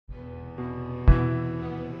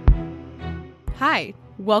Hi,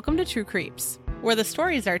 welcome to True Creeps, where the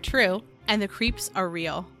stories are true and the creeps are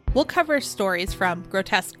real. We'll cover stories from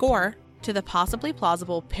grotesque gore to the possibly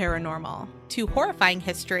plausible paranormal, to horrifying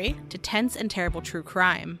history, to tense and terrible true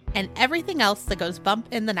crime, and everything else that goes bump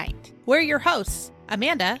in the night. We're your hosts,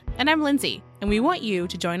 Amanda, and I'm Lindsay, and we want you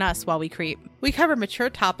to join us while we creep. We cover mature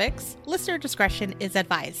topics. Listener discretion is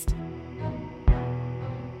advised.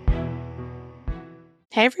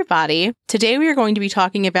 Hey everybody, today we are going to be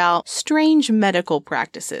talking about strange medical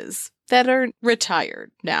practices that are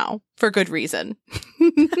retired now, for good reason.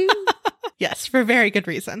 Yes, for very good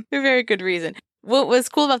reason. For very good reason. What was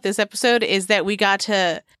cool about this episode is that we got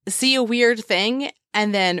to see a weird thing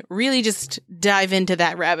and then really just dive into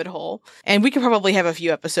that rabbit hole. And we could probably have a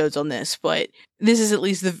few episodes on this, but this is at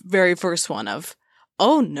least the very first one of,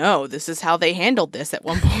 oh no, this is how they handled this at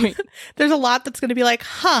one point. There's a lot that's going to be like,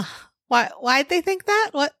 why'd they think that?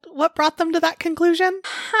 What brought them to that conclusion?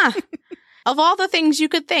 Of all the things you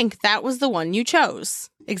could think, that was the one you chose.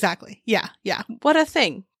 Exactly. Yeah. What a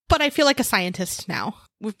thing. But I feel like a scientist now.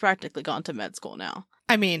 We've practically gone to med school now.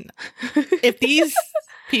 I mean, if these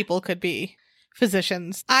people could be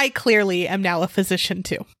physicians, I clearly am now a physician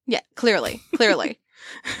too. Yeah, clearly.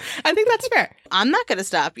 I think that's fair. I'm not going to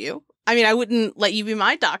stop you. I mean, I wouldn't let you be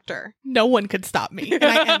my doctor. No one could stop me, and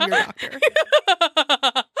I am your doctor.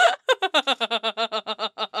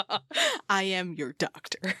 I am your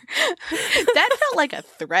doctor. That felt like a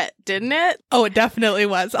threat, didn't it? Oh, it definitely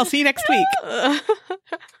was. I'll see you next week.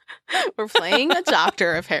 We're playing a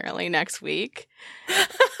doctor, apparently, next week.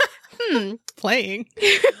 Playing?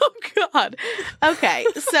 Oh, God. Okay,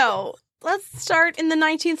 so let's start in the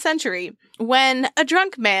 19th century, when a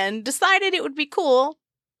drunk man decided it would be cool,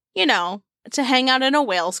 to hang out in a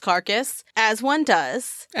whale's carcass, as one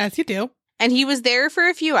does. As you do. And he was there for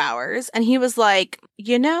a few hours, and he was like,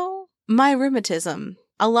 my rheumatism,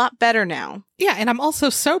 a lot better now. Yeah, and I'm also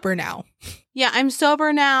sober now. Yeah, I'm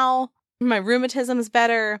sober now. My rheumatism's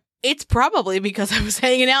better. It's probably because I was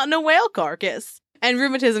hanging out in a whale carcass. And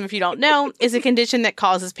rheumatism, if you don't know, is a condition that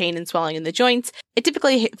causes pain and swelling in the joints. It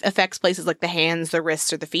typically affects places like the hands, the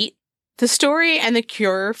wrists, or the feet. The story and the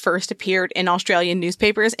cure first appeared in Australian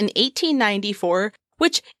newspapers in 1894,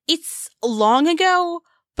 which it's long ago,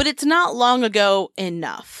 but it's not long ago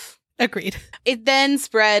enough. Agreed. It then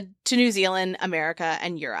spread to New Zealand, America,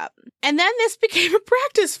 and Europe. And then this became a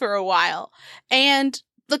practice for a while. And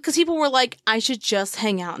because people were like, I should just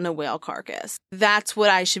hang out in a whale carcass. That's what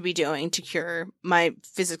I should be doing to cure my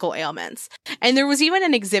physical ailments. And there was even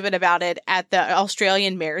an exhibit about it at the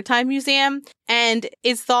Australian Maritime Museum. And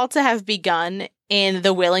it's thought to have begun in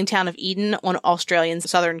the whaling town of Eden on Australia's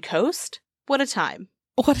southern coast. What a time.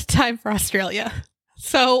 What a time for Australia.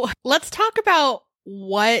 So let's talk about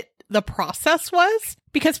what the process was,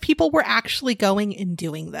 because people were actually going and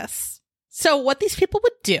doing this. So what these people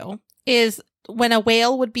would do is when a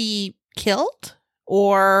whale would be killed,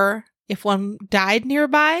 or if one died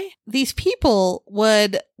nearby, these people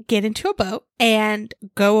would get into a boat and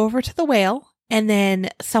go over to the whale, and then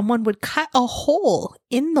someone would cut a hole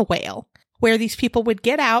in the whale where these people would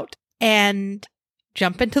get out and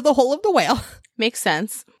jump into the hole of the whale. Makes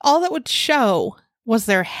sense. All that would show was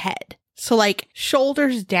their head. So like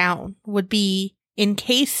shoulders down would be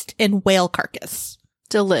encased in whale carcass.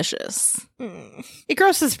 Delicious. It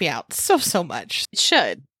grosses me out so much. It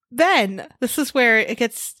should. Then, this is where it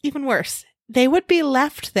gets even worse. They would be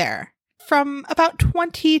left there from about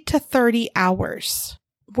 20 to 30 hours.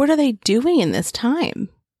 What are they doing in this time?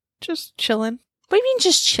 Just chilling. What do you mean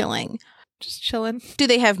just chilling? Just chilling. Do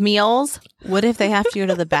they have meals? What if they have to go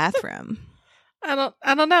to the bathroom? I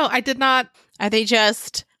don't know. I did not. Are they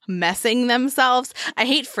just messing themselves? I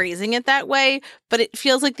hate phrasing it that way, but it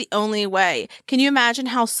feels like the only way. Can you imagine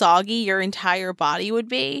how soggy your entire body would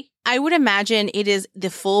be? I would imagine it is the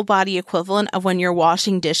full body equivalent of when you're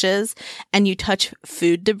washing dishes and you touch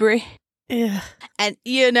food debris. Ugh. And,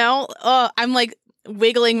 I'm like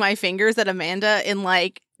wiggling my fingers at Amanda in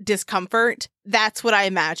like discomfort. That's what I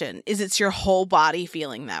imagine, is it's your whole body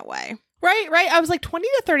feeling that way. Right. I was like, 20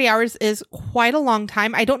 to 30 hours is quite a long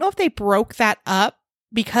time. I don't know if they broke that up,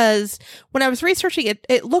 because when I was researching it,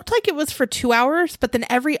 it looked like it was for 2 hours, but then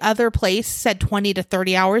every other place said 20 to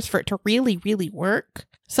 30 hours for it to really, really work.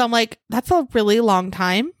 So I'm like, that's a really long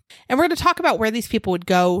time. And we're going to talk about where these people would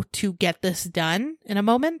go to get this done in a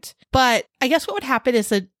moment. But I guess what would happen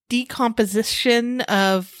is a decomposition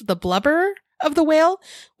of the blubber of the whale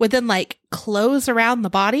would then like close around the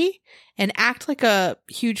body and act like a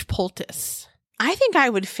huge poultice. I think I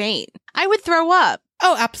would faint. I would throw up.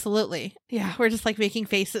 Oh, absolutely. Yeah, we're just like making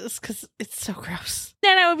faces because it's so gross.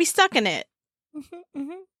 Then I would be stuck in it.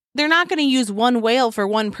 they're not going to use one whale for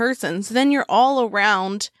one person. So then you're all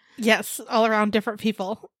around. Yes, all around different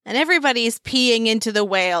people. And everybody's peeing into the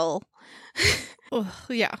whale.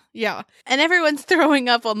 Yeah, yeah. And everyone's throwing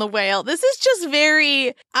up on the whale. This is just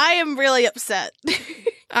I am really upset.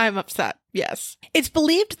 I'm upset, yes. It's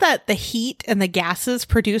believed that the heat and the gases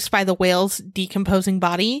produced by the whale's decomposing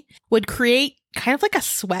body would create kind of like a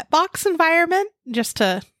sweatbox environment just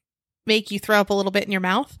to make you throw up a little bit in your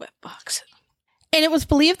mouth. Sweatbox. And it was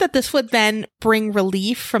believed that this would then bring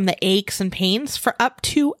relief from the aches and pains for up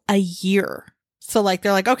to a year. So like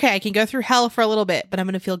they're like, okay, I can go through hell for a little bit, but I'm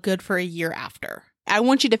going to feel good for a year after. I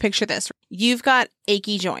want you to picture this. You've got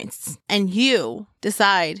achy joints and you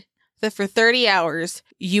decide that for 30 hours,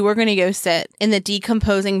 you are going to go sit in the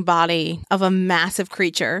decomposing body of a massive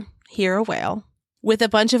creature, here a whale, with a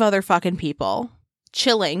bunch of other fucking people,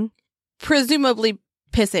 chilling, presumably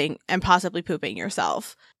pissing and possibly pooping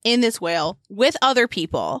yourself in this whale with other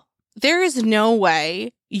people. There is no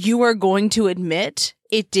way you are going to admit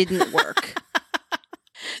it didn't work.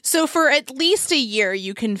 So for at least a year,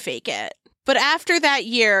 you can fake it. But after that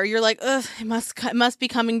year, you're like, ugh, it must be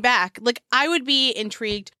coming back. Like, I would be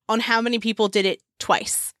intrigued on how many people did it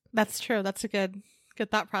twice. That's true. That's a good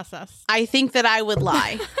thought process. I think that I would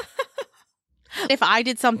lie. If I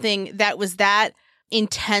did something that was that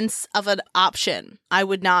intense of an option, I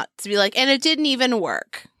would not be like, and it didn't even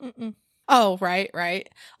work. Mm-mm. Oh, right.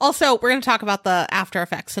 Also, we're going to talk about the after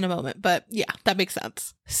effects in a moment, but yeah, that makes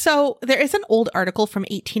sense. So there is an old article from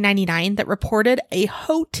 1899 that reported a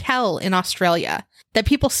hotel in Australia that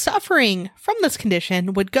people suffering from this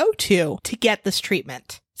condition would go to get this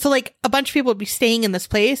treatment. So like a bunch of people would be staying in this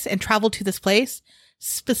place and travel to this place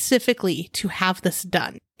specifically to have this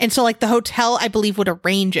done. And so like the hotel, I believe, would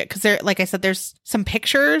arrange it because there, like I said, there's some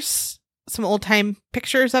pictures, some old time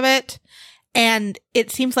pictures of it. And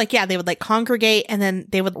it seems like, yeah, they would like congregate and then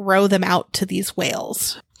they would row them out to these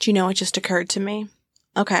whales. Do you know what just occurred to me?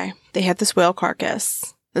 Okay. They have this whale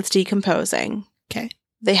carcass that's decomposing. Okay.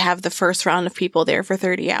 They have the first round of people there for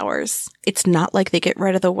 30 hours. It's not like they get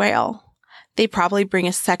rid of the whale. They probably bring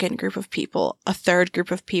a second group of people, a third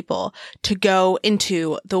group of people to go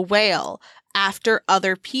into the whale after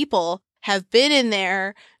other people have been in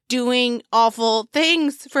there doing awful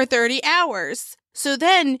things for 30 hours. So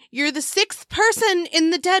then you're the sixth person in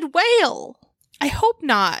the dead whale. I hope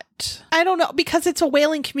not. I don't know, because it's a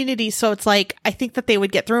whaling community. So it's like, I think that they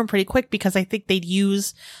would get through them pretty quick because I think they'd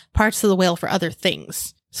use parts of the whale for other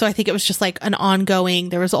things. So I think it was just like an ongoing,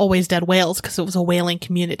 there was always dead whales because it was a whaling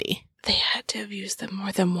community. They had to have used them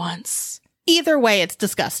more than once. Either way, it's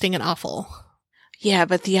disgusting and awful. Yeah,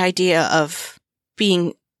 but the idea of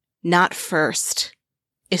being not first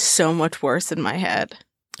is so much worse in my head.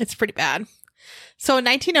 It's pretty bad. So in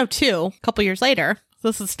 1902, a couple years later,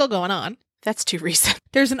 this is still going on. That's too recent.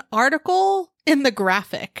 There's an article in the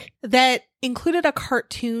Graphic that included a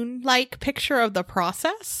cartoon-like picture of the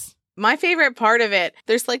process. My favorite part of it,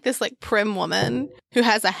 there's like this like prim woman who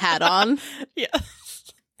has a hat on.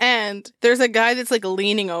 Yes. And there's a guy that's like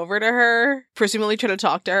leaning over to her, presumably trying to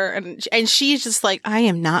talk to her. And she's just like, I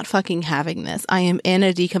am not fucking having this. I am in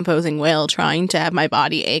a decomposing whale trying to have my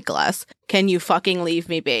body ache less. Can you fucking leave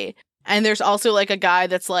me be? And there's also like a guy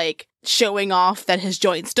that's like showing off that his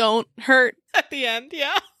joints don't hurt. At the end,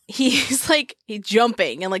 yeah. He's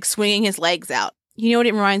jumping and like swinging his legs out. You know what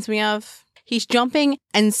it reminds me of? He's jumping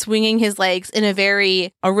and swinging his legs in a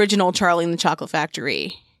very original Charlie and the Chocolate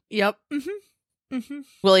Factory. Yep. Mm-hmm. Mm-hmm.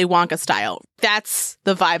 Willy Wonka style. That's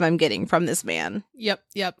the vibe I'm getting from this man. Yep.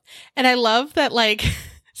 And I love that, like,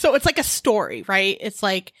 so it's like a story, right? It's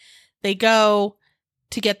like they go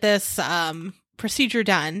to get this procedure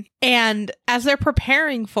done. And as they're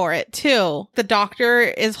preparing for it too, the doctor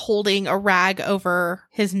is holding a rag over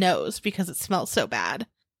his nose because it smells so bad.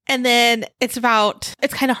 And then it's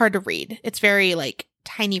kind of hard to read. It's very like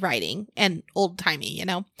tiny writing and old timey, you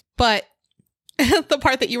know, but the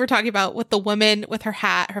part that you were talking about with the woman with her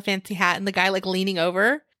hat, her fancy hat, and the guy like leaning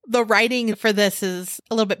over, the writing for this is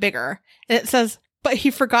a little bit bigger. And it says, but he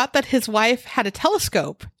forgot that his wife had a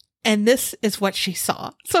telescope. And this is what she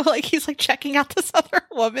saw. So, like, he's, like, checking out this other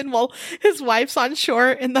woman while his wife's on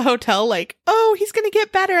shore in the hotel, like, oh, he's going to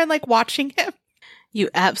get better, and, like, watching him.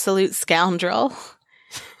 You absolute scoundrel.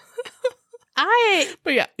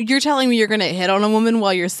 But yeah. You're telling me you're going to hit on a woman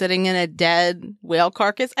while you're sitting in a dead whale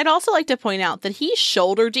carcass? I'd also like to point out that he's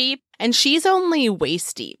shoulder deep, and she's only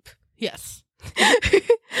waist deep. Yes.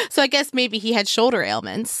 So I guess maybe he had shoulder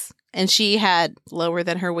ailments, and she had lower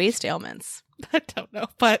than her waist ailments. I don't know,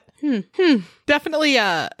 but definitely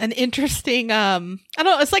an interesting, I don't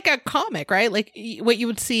know, it's like a comic, right? Like what you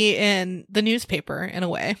would see in the newspaper in a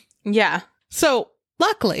way. Yeah. So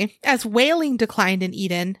Luckily, as whaling declined in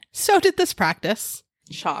Eden, so did this practice.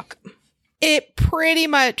 Shock. It pretty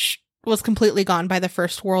much was completely gone by the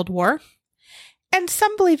First World War, and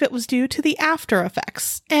some believe it was due to the after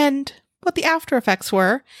effects. And what the after effects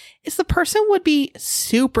were is the person would be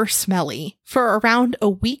super smelly for around a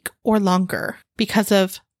week or longer because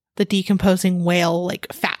of the decomposing whale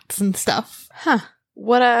like fats and stuff. Huh.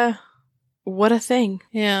 What a thing.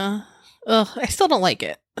 Yeah. Ugh, I still don't like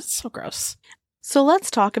it. It's so gross. So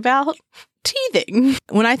let's talk about teething.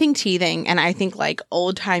 When I think teething and I think like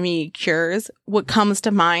old-timey cures, what comes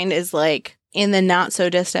to mind is like in the not so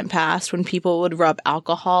distant past when people would rub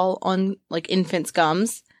alcohol on like infants'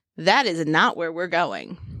 gums. That is not where we're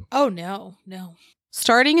going. Oh, no.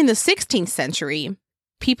 Starting in the 16th century,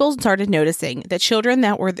 people started noticing that children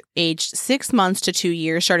that were aged 6 months to 2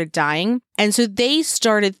 years started dying. And so they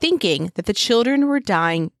started thinking that the children were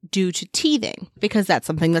dying due to teething because that's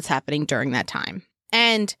something that's happening during that time.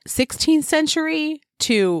 And 16th century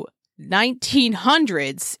to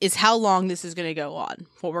 1900s is how long this is going to go on,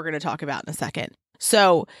 what we're going to talk about in a second.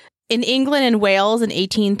 So in England and Wales in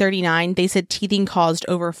 1839, they said teething caused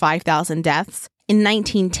over 5,000 deaths. In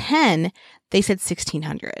 1910, they said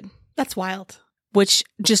 1,600. That's wild. Which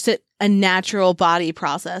just a natural body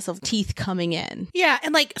process of teeth coming in. Yeah,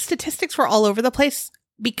 and like statistics were all over the place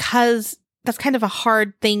because that's kind of a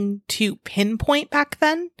hard thing to pinpoint back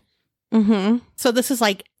then. Mm-hmm. So this is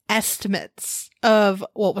like estimates of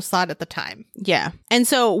what was thought at the time. Yeah. And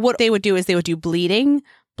so what they would do is they would do bleeding,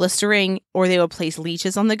 blistering, or they would place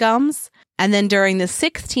leeches on the gums. And then during the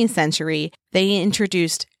 16th century, they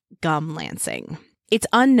introduced gum lancing. It's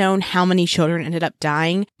unknown how many children ended up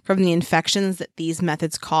dying from the infections that these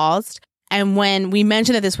methods caused. And when we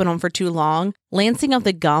mentioned that this went on for too long, lancing of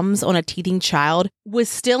the gums on a teething child was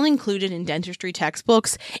still included in dentistry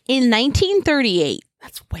textbooks in 1938.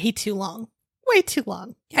 That's way too long. Way too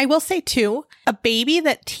long. I will say, too, a baby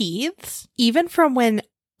that teethes, even from when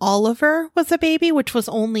Oliver was a baby, which was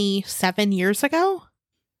only 7 years ago,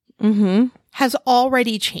 has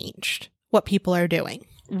already changed what people are doing.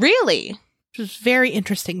 Really? Which is very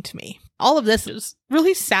interesting to me. All of this is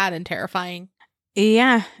really sad and terrifying.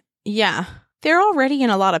 Yeah. They're already in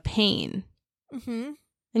a lot of pain. Mm-hmm.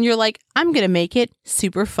 And you're like, I'm going to make it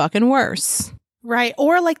super fucking worse. Right.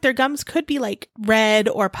 Or like their gums could be like red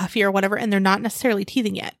or puffy or whatever, and they're not necessarily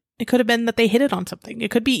teething yet. It could have been that they hit it on something.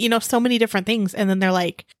 It could be, so many different things. And then they're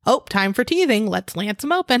like, oh, time for teething. Let's lance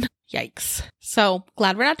them open. Yikes. So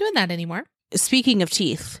glad we're not doing that anymore. Speaking of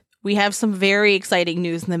teeth, we have some very exciting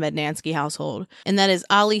news in the Mednansky household. And that is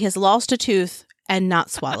Ollie has lost a tooth and not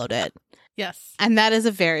swallowed it. Yes. And that is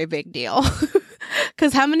a very big deal.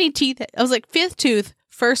 Because how many teeth? I was like, 5th tooth,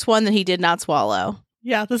 first one that he did not swallow.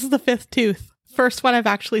 Yeah, this is the 5th tooth. First one I've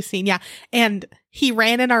actually seen. Yeah. And he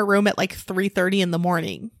ran in our room at like 3:30 in the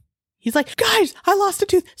morning. He's like, guys, I lost a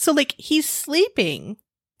tooth. So like he's sleeping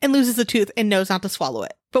and loses a tooth and knows not to swallow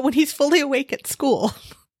it. But when he's fully awake at school,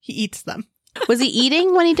 he eats them. Was he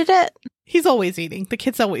eating when he did it? He's always eating. The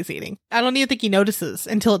kid's always eating. I don't even think he notices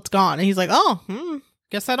until it's gone. And he's like, oh,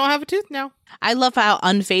 guess I don't have a tooth now. I love how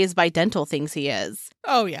unfazed by dental things he is.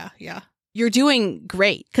 Oh, yeah. You're doing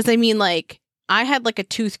great. Because I mean, like, I had like a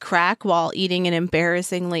tooth crack while eating an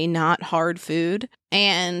embarrassingly not hard food.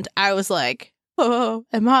 And I was like, oh,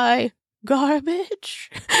 am I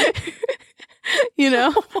garbage?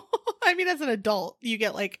 I mean, as an adult, you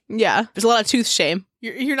get like... Yeah, there's a lot of tooth shame.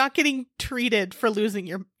 You're not getting treated for losing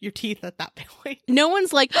your teeth at that point. No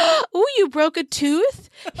one's like, oh, you broke a tooth?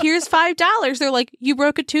 Here's $5. They're like, you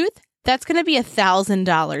broke a tooth? That's going to be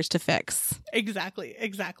 $1,000 to fix.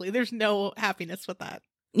 Exactly. There's no happiness with that.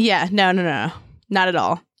 Yeah, no. Not at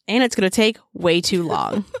all. And it's going to take way too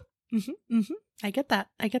long. I get that.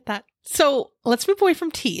 So let's move away from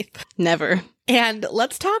teeth. Never. And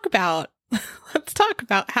let's talk about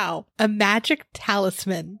how a magic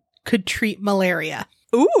talisman could treat malaria.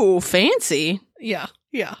 Ooh, fancy. Yeah.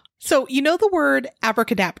 So you know the word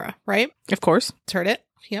abracadabra, right? Of course. Heard it.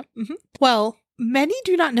 Yep. Mm-hmm. Well, many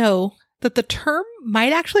do not know that the term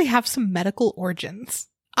might actually have some medical origins.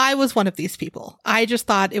 I was one of these people. I just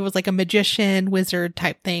thought it was like a magician, wizard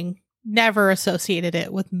type thing. Never associated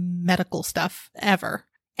it with medical stuff ever.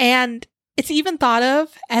 And it's even thought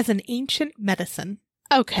of as an ancient medicine.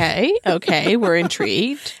 Okay, we're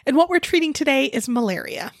intrigued. And what we're treating today is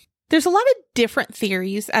malaria. There's a lot of different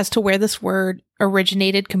theories as to where this word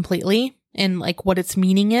originated completely and like what its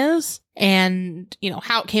meaning is and,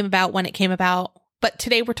 how it came about, when it came about. But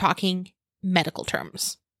today we're talking medical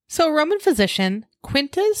terms. So a Roman physician,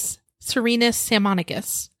 Quintus Serenus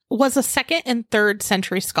Sammonicus, was a 2nd and 3rd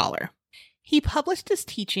century scholar. He published his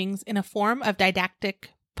teachings in a form of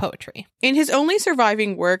didactic poetry. In his only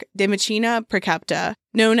surviving work, De Medicina Praecepta,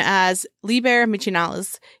 known as Liber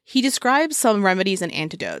Medicinalis, he describes some remedies and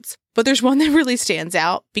antidotes. But there's one that really stands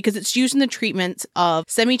out because it's used in the treatment of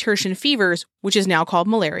semi-tertian fevers, which is now called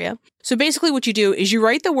malaria. So basically what you do is you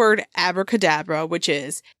write the word abracadabra, which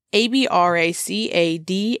is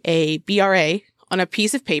ABRACADABRA, on a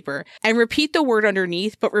piece of paper and repeat the word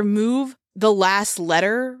underneath, but remove the last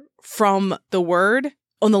letter from the word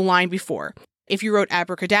on the line before. If you wrote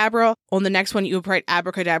abracadabra, on the next one you would write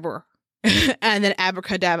abracadabra and then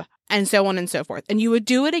abracadabra and so on and so forth. And you would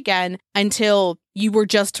do it again until you were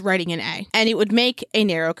just writing an A, and it would make a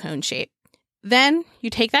narrow cone shape. Then you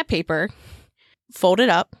take that paper, fold it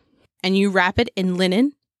up, and you wrap it in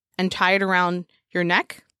linen and tie it around your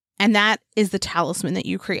neck. And that is the talisman that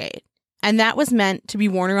you create. And that was meant to be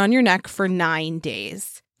worn around your neck for 9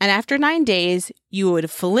 days. And after 9 days, you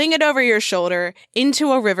would fling it over your shoulder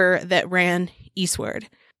into a river that ran eastward.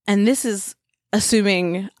 And this is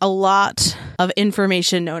assuming a lot of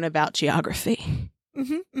information known about geography.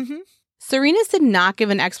 Serenus did not give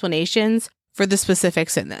an explanations for the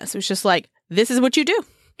specifics in this. It was just like, this is what you do.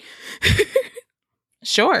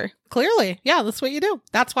 Sure. Clearly. Yeah, that's what you do.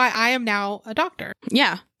 That's why I am now a doctor.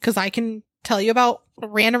 Yeah. Because I can tell you about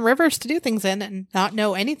random rivers to do things in and not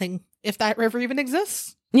know anything if that river even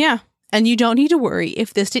exists. Yeah. And you don't need to worry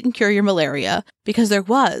if this didn't cure your malaria, because there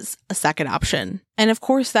was a second option. And of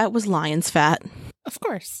course, that was lion's fat. Of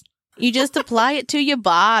course. You just apply it to your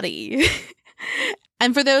body.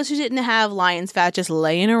 And for those who didn't have lion's fat just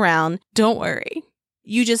laying around, don't worry.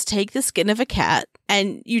 You just take the skin of a cat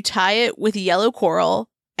and you tie it with yellow coral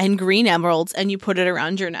and green emeralds and you put it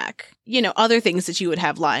around your neck. You know, other things that you would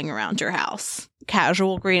have lying around your house.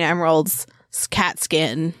 Casual green emeralds, cat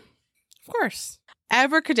skin. Of course.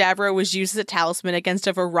 Abracadabra was used as a talisman against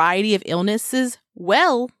a variety of illnesses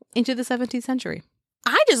well into the 17th century.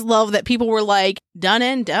 I just love that people were like, done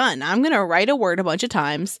and done. I'm going to write a word a bunch of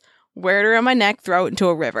times, wear it around my neck, throw it into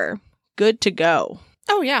a river. Good to go.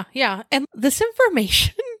 Oh, yeah, yeah. And this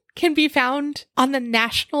information can be found on the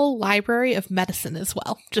National Library of Medicine as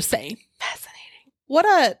well. Just saying. Fascinating. What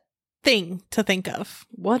a thing to think of.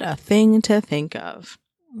 What a thing to think of.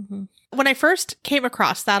 Mm-hmm. When I first came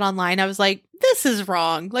across that online, I was like, this is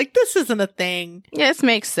wrong. Like, this isn't a thing. Yes,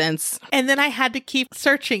 makes sense. And then I had to keep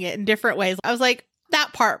searching it in different ways. I was like,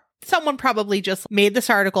 that part, someone probably just made this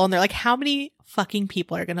article and they're like, how many fucking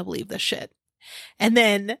people are going to believe this shit? And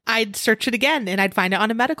then I'd search it again and I'd find it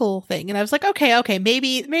on a medical thing. And I was like, okay,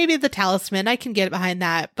 maybe the talisman, I can get behind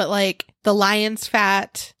that. But like the lion's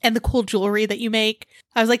fat and the cool jewelry that you make,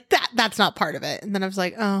 I was like, that's not part of it. And then I was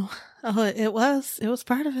like, oh, it was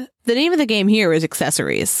part of it. The name of the game here is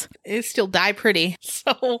accessories. It still die pretty.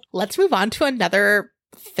 So let's move on to another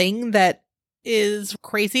thing that is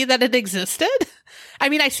crazy that it existed. I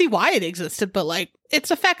mean, I see why it existed, but like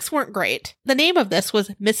its effects weren't great. The name of this was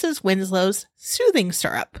Mrs. Winslow's Soothing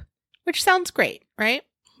Syrup, which sounds great, right?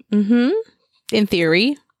 Mm-hmm. In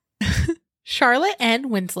theory. Charlotte N.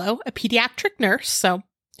 Winslow, a pediatric nurse, so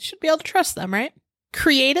you should be able to trust them, right?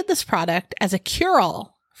 Created this product as a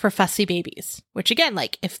cure-all for fussy babies, which again,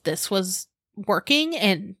 like if this was working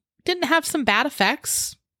and didn't have some bad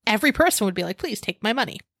effects, every person would be like, please take my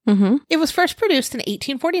money. Mm-hmm. It was first produced in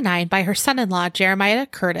 1849 by her son-in-law, Jeremiah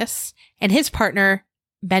Curtis, and his partner,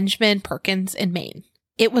 Benjamin Perkins in Maine.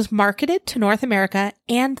 It was marketed to North America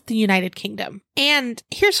and the United Kingdom. And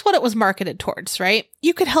here's what it was marketed towards, right?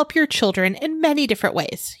 You could help your children in many different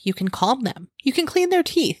ways. You can calm them. You can clean their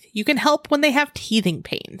teeth. You can help when they have teething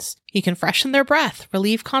pains. You can freshen their breath,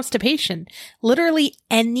 relieve constipation. Literally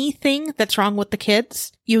anything that's wrong with the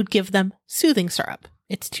kids, you would give them soothing syrup.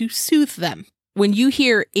 It's to soothe them. When you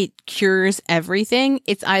hear it cures everything,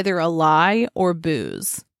 it's either a lie or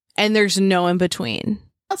booze. And there's no in between.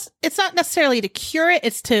 It's not necessarily to cure it.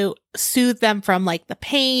 It's to soothe them from like the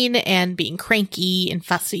pain and being cranky and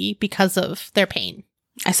fussy because of their pain.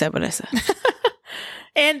 I said what I said.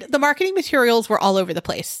 And the marketing materials were all over the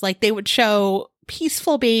place. Like they would show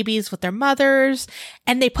peaceful babies with their mothers.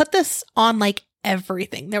 And they put this on like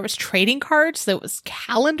everything. There was trading cards. There was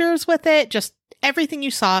calendars with it. Just everything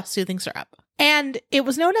you saw, soothing syrup. And it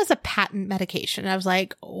was known as a patent medication. I was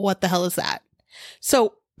like, what the hell is that?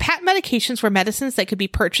 So patent medications were medicines that could be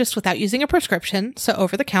purchased without using a prescription, so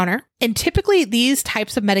over the counter. And typically these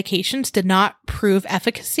types of medications did not prove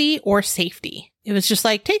efficacy or safety. It was just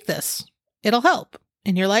like, take this, it'll help.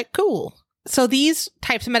 And you're like, cool. So these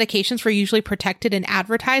types of medications were usually protected and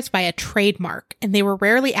advertised by a trademark, and they were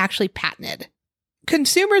rarely actually patented.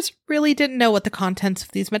 Consumers really didn't know what the contents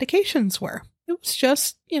of these medications were. It was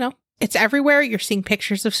just, it's everywhere. You're seeing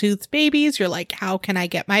pictures of soothed babies. You're like, how can I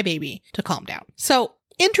get my baby to calm down? So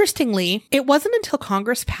Interestingly, it wasn't until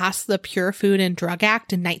Congress passed the Pure Food and Drug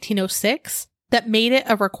Act in 1906 that made it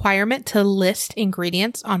a requirement to list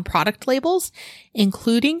ingredients on product labels,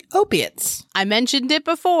 including opiates. I mentioned it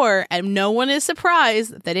before, and no one is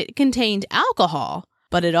surprised that it contained alcohol,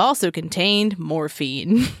 but it also contained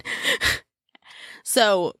morphine.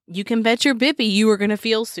 So you can bet your bippy you were going to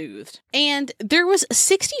feel soothed. And there was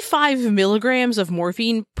 65 milligrams of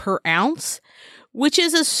morphine per ounce, which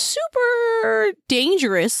is a super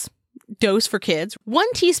dangerous dose for kids. 1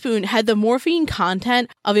 teaspoon had the morphine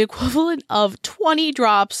content of the equivalent of 20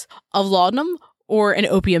 drops of laudanum or an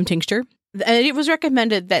opium tincture. And it was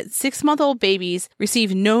recommended that 6-month-old babies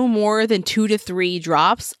receive no more than 2 to 3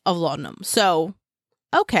 drops of laudanum. So,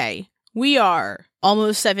 okay, we are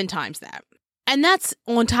almost 7 times that. And that's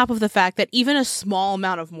on top of the fact that even a small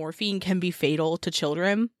amount of morphine can be fatal to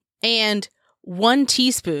children. And 1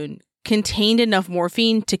 teaspoon contained enough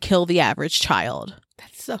morphine to kill the average child.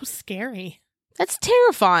 That's so scary. That's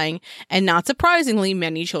terrifying. And not surprisingly,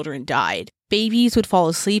 many children died. Babies would fall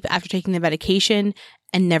asleep after taking the medication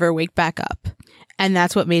and never wake back up. And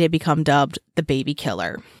that's what made it become dubbed the baby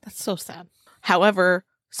killer. That's so sad. However,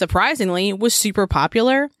 surprisingly, it was super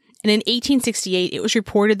popular. And in 1868, it was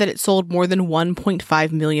reported that it sold more than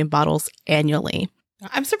 1.5 million bottles annually.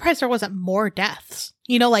 I'm surprised there wasn't more deaths.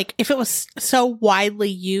 You know, like if it was so widely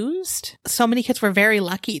used, so many kids were very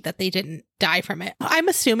lucky that they didn't die from it. I'm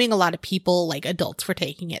assuming a lot of people, like adults, were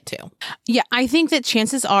taking it too. Yeah, I think that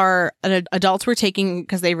chances are adults were taking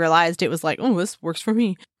because they realized it was like, oh, this works for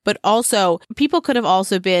me. But also, people could have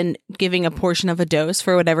also been giving a portion of a dose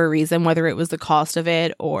for whatever reason, whether it was the cost of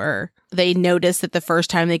it or they noticed that the first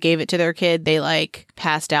time they gave it to their kid, they like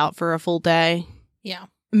passed out for a full day. Yeah.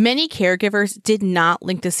 Many caregivers did not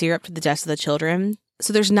link the syrup to the deaths of the children.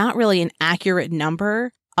 So there's not really an accurate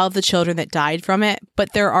number of the children that died from it,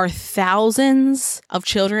 but there are thousands of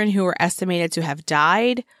children who are estimated to have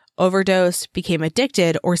died, overdosed, became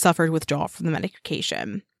addicted, or suffered withdrawal from the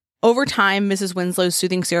medication. Over time, Mrs. Winslow's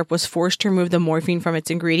soothing syrup was forced to remove the morphine from its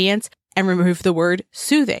ingredients and remove the word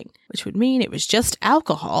soothing, which would mean it was just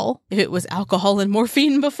alcohol. If it was alcohol and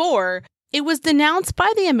morphine before, it was denounced by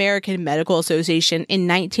the American Medical Association in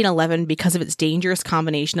 1911 because of its dangerous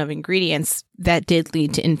combination of ingredients that did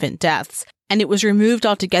lead to infant deaths, and it was removed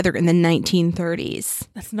altogether in the 1930s.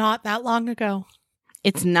 That's not that long ago.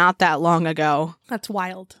 It's not that long ago. That's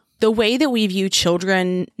wild. The way that we view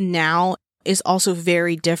children now is also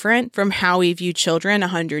very different from how we view children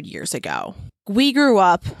 100 years ago. We grew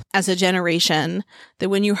up as a generation that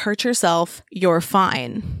when you hurt yourself, you're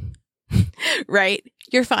fine. Right?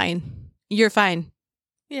 You're fine. You're fine.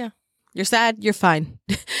 Yeah. You're sad. You're fine.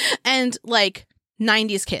 And like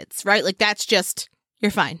 90s kids, right? Like that's just,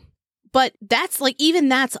 you're fine. But that's like, even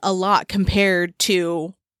that's a lot compared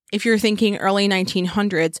to if you're thinking early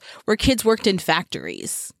 1900s where kids worked in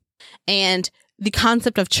factories. And the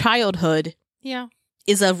concept of childhood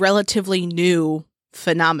is a relatively new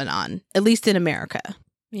phenomenon, at least in America.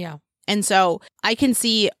 Yeah. And so I can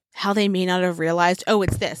see how they may not have realized, oh,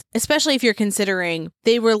 it's this. Especially if you're considering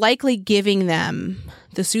they were likely giving them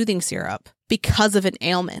the soothing syrup because of an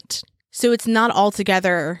ailment. So it's not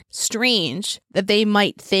altogether strange that they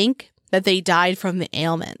might think that they died from the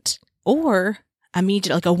ailment. Or,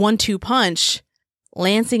 immediately, like a 1-2 punch,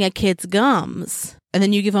 lancing a kid's gums. And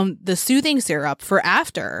then you give them the soothing syrup for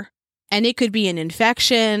after. And it could be an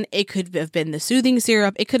infection. It could have been the soothing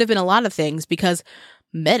syrup. It could have been a lot of things because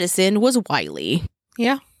medicine was wily.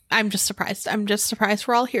 Yeah. I'm just surprised. I'm just surprised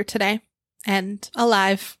we're all here today and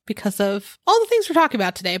alive because of all the things we're talking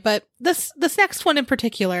about today. But this next one in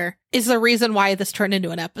particular is the reason why this turned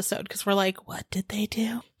into an episode, because we're like, what did they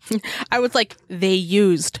do? I was like, they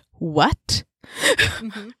used what?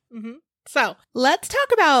 So let's talk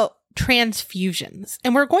about transfusions,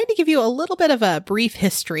 and we're going to give you a little bit of a brief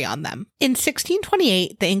history on them. In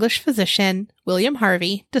 1628, the English physician William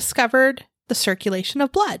Harvey discovered the circulation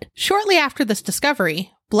of blood. Shortly after this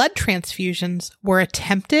discovery, blood transfusions were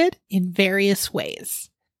attempted in various ways.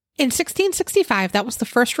 In 1665, that was the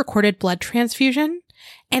first recorded blood transfusion,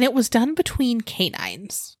 and it was done between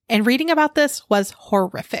canines. And reading about this was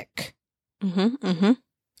horrific.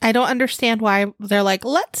 I don't understand why they're like,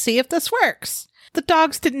 let's see if this works. The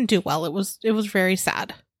dogs didn't do well. It was very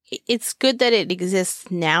sad. It's good that it exists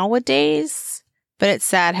nowadays, but it's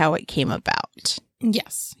sad how it came about.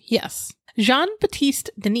 Yes. Jean-Baptiste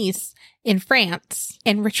Denis in France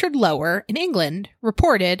and Richard Lower in England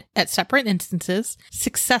reported, at separate instances,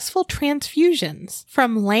 successful transfusions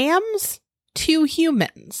from lambs to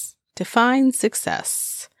humans. Define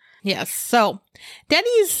success. Yes. So,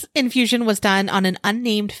 Denny's infusion was done on an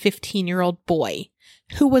unnamed 15-year-old boy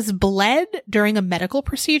who was bled during a medical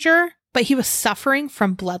procedure, but he was suffering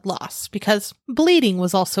from blood loss because bleeding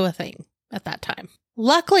was also a thing at that time.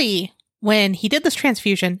 Luckily, when he did this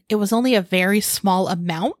transfusion, it was only a very small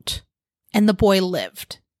amount and the boy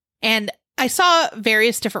lived. And I saw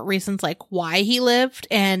various different reasons like why he lived.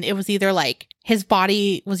 And it was either like his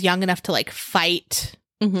body was young enough to like fight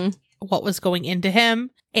what was going into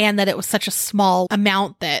him, and that it was such a small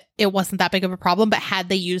amount that it wasn't that big of a problem. But had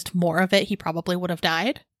they used more of it, he probably would have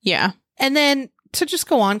died. Yeah. And then to just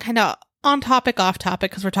go on kind of on topic, off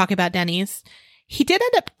topic, because we're talking about Denny's, he did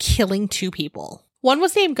end up killing 2 people. One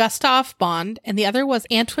was named Gustav Bond and the other was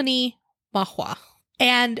Anthony Mahua.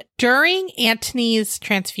 And during Antony's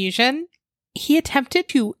transfusion, he attempted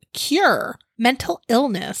to cure mental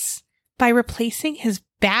illness by replacing his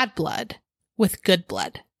bad blood with good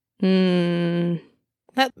blood.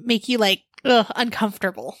 That make you like,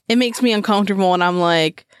 uncomfortable. It makes me uncomfortable and I'm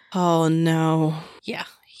like, oh no. Yeah.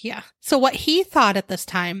 So what he thought at this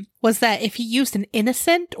time was that if he used an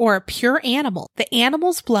innocent or a pure animal, the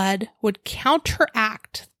animal's blood would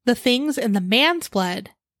counteract the things in the man's blood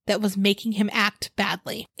that was making him act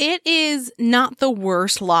badly. It is not the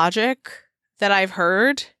worst logic that I've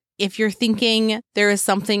heard. If you're thinking there is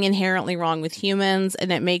something inherently wrong with humans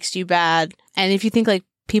and it makes you bad, and if you think like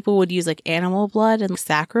people would use like animal blood and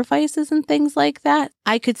sacrifices and things like that,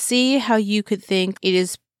 I could see how you could think it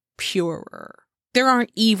is purer. There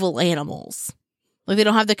aren't evil animals. Like they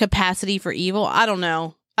don't have the capacity for evil. I don't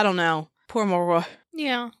know. Poor Moroi.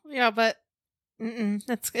 Yeah, but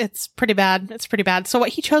it's pretty bad. It's pretty bad. So what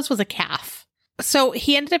he chose was a calf. So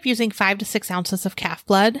he ended up using 5 to 6 ounces of calf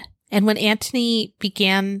blood. And when Antony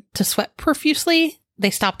began to sweat profusely, they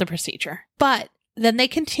stopped the procedure. But then they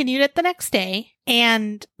continued it the next day,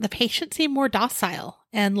 and the patient seemed more docile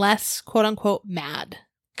and less, quote unquote, mad.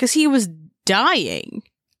 Because he was dying.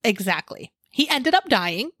 Exactly. He ended up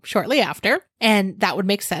dying shortly after, and that would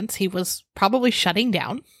make sense. He was probably shutting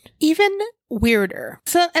down. Even weirder.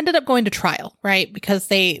 So it ended up going to trial, right? Because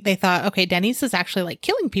they thought, okay, Denny's is actually like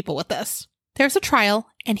killing people with this. There's a trial,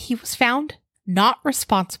 and he was found not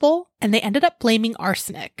responsible, and they ended up blaming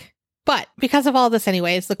arsenic. But because of all this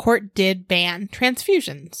anyways, the court did ban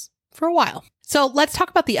transfusions for a while. So let's talk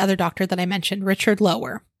about the other doctor that I mentioned, Richard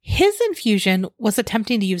Lower. His infusion was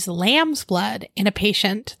attempting to use lamb's blood in a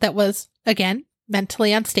patient that was, again,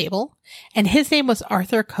 mentally unstable, and his name was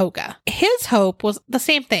Arthur Koga. His hope was the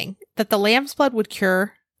same thing, that the lamb's blood would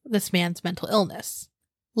cure this man's mental illness.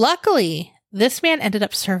 Luckily, this man ended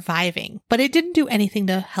up surviving, but it didn't do anything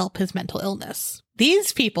to help his mental illness.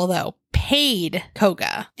 These people, though, paid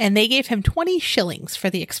Koga, and they gave him 20 shillings for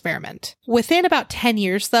the experiment. Within about 10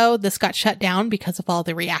 years, though, this got shut down because of all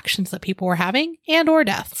the reactions that people were having and or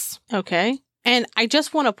deaths. Okay. And I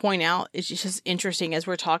just want to point out, it's just interesting as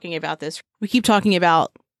we're talking about this, we keep talking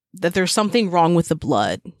about that there's something wrong with the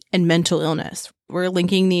blood and mental illness. We're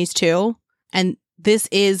linking these two, and this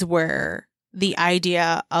is where the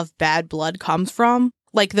idea of bad blood comes from.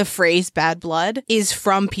 Like the phrase bad blood is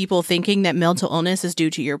from people thinking that mental illness is due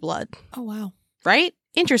to your blood. Oh, wow. Right?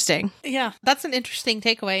 Interesting. Yeah, that's an interesting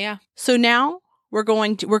takeaway, yeah. So now we're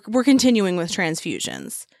continuing with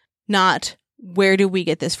transfusions, not where do we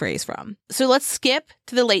get this phrase from? So let's skip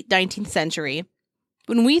to the late 19th century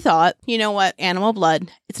when we thought, you know what, animal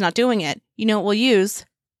blood, it's not doing it. You know what we'll use?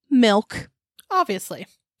 Milk. Obviously.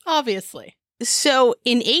 So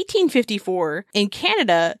in 1854, in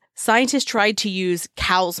Canada, scientists tried to use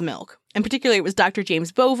cow's milk. And particularly, it was Dr.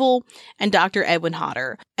 James Bovell and Dr. Edwin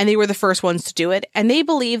Hodder. And they were the first ones to do it. And they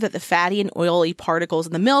believed that the fatty and oily particles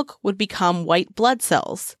in the milk would become white blood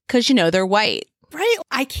cells. Because, they're white. Right?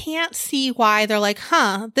 I can't see why they're like,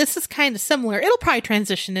 this is kind of similar. It'll probably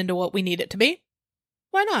transition into what we need it to be.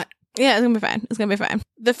 Why not? Yeah, it's going to be fine.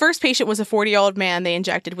 The first patient was a 40-year-old man they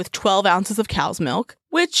injected with 12 ounces of cow's milk,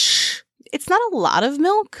 which it's not a lot of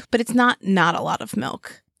milk, but it's not a lot of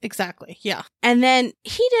milk. Exactly. Yeah. And then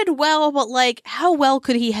he did well, but like, how well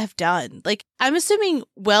could he have done? Like, I'm assuming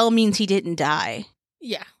well means he didn't die.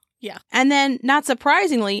 Yeah. And then, not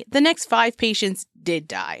surprisingly, the next 5 patients did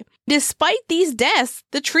die. Despite these deaths,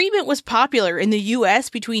 the treatment was popular in the U.S.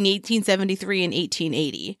 between 1873 and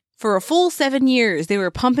 1880. For a full 7 years, they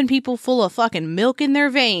were pumping people full of fucking milk in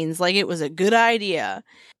their veins like it was a good idea.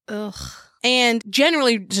 Ugh. And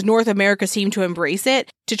generally, North America seemed to embrace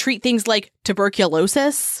it to treat things like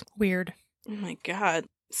tuberculosis. Weird. Oh my God.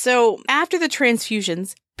 So after the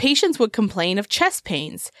transfusions, patients would complain of chest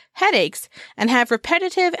pains, headaches, and have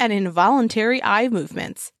repetitive and involuntary eye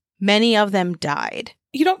movements. Many of them died.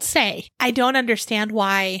 You don't say. I don't understand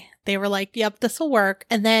why they were like, yep, this will work.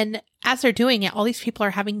 And then as they're doing it, all these people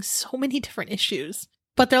are having so many different issues.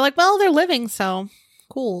 But they're like, well, they're living, so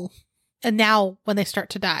cool. And now when they start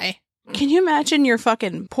to die. Can you imagine your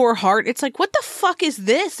fucking poor heart? It's like, what the fuck is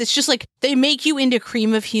this? It's just like they make you into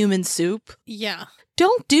cream of human soup. Yeah.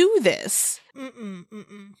 Don't do this. Mm-mm.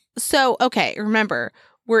 So, okay, remember,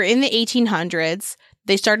 we're in the 1800s.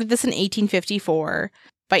 They started this in 1854.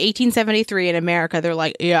 By 1873 in America, they're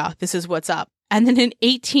like, yeah, this is what's up. And then in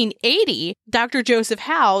 1880, Dr. Joseph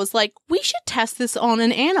Howe was like, we should test this on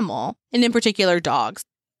an animal, and in particular, dogs.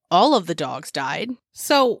 All of the dogs died.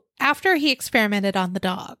 So after he experimented on the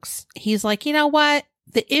dogs, he's like, you know what?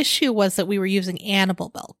 The issue was that we were using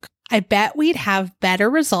animal milk. I bet we'd have better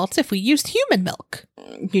results if we used human milk.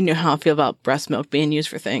 You know how I feel about breast milk being used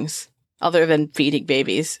for things other than feeding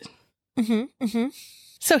babies.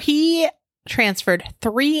 So he transferred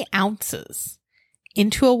 3 ounces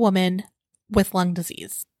into a woman with lung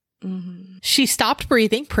disease. She stopped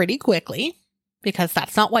breathing pretty quickly because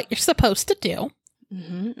that's not what you're supposed to do.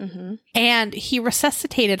 And he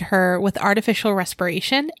resuscitated her with artificial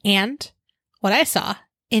respiration and, what I saw,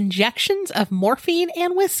 injections of morphine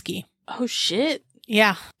and whiskey. Oh, shit.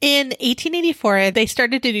 Yeah. In 1884, they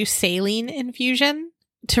started to do saline infusion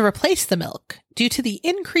to replace the milk due to the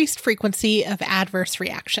increased frequency of adverse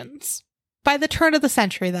reactions. By the turn of the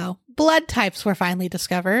century, though, blood types were finally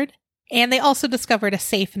discovered, and they also discovered a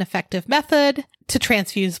safe and effective method to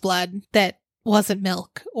transfuse blood that wasn't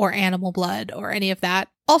milk or animal blood or any of that.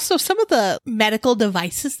 Also, some of the medical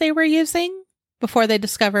devices they were using before they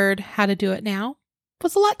discovered how to do it now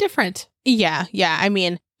was a lot different. Yeah. I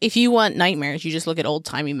mean, if you want nightmares, you just look at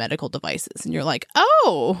old-timey medical devices and you're like,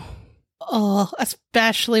 oh,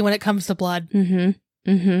 especially when it comes to blood.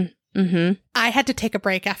 I had to take a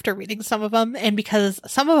break after reading some of them, and because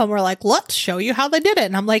some of them were like, let's show you how they did it.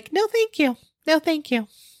 And I'm like, no, thank you. No, thank you.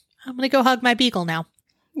 I'm going to go hug my beagle now.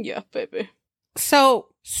 Yeah, baby. So,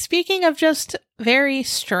 speaking of just very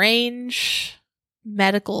strange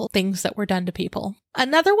medical things that were done to people,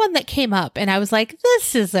 another one that came up, and I was like,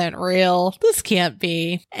 this isn't real. This can't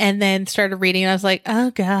be. And then started reading, and I was like,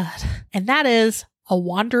 oh, God. And that is a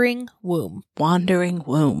wandering womb. Wandering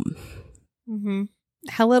womb.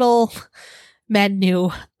 How little men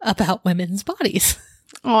knew about women's bodies.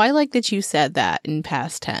 Oh, I like that you said that in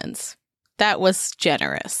past tense. That was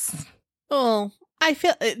generous. Oh, I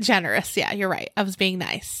feel generous. Yeah, you're right. I was being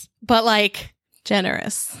nice. But like,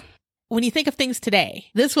 generous. When you think of things today,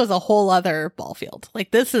 this was a whole other ball field.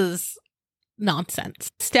 Like, this is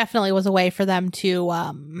nonsense. This definitely was a way for them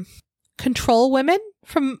to control women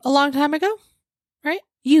from a long time ago, right?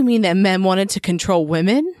 You mean that men wanted to control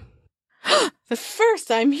women? The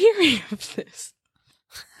first I'm hearing of this.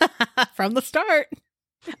 From the start.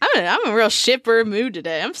 I'm in a real shipper mood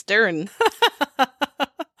today. I'm stirring.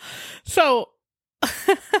 So,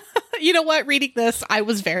 you know what? Reading this, I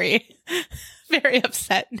was very, very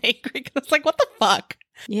upset and angry because I was like, what the fuck?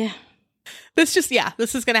 Yeah. This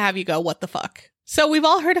is going to have you go, what the fuck? So we've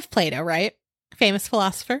all heard of Plato, right? Famous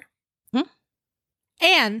philosopher.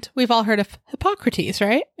 And we've all heard of Hippocrates,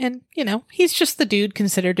 right? And, you know, he's just the dude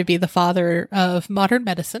considered to be the father of modern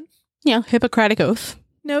medicine. Yeah, Hippocratic Oath.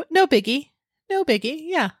 No biggie. No biggie.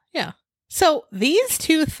 Yeah. So these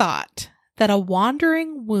two thought that a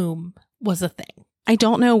wandering womb was a thing. I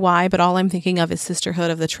don't know why, but all I'm thinking of is Sisterhood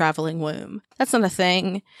of the Traveling Womb. That's not a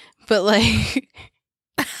thing, but like...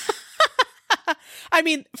 I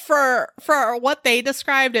mean, for what they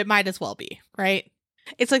described, it might as well be, right?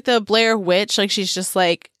 It's like the Blair Witch, like she's just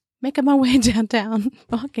like, making my way downtown,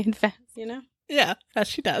 walking fast, you know? Yeah, as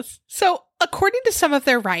she does. So, according to some of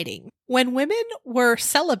their writing, when women were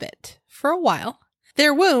celibate for a while,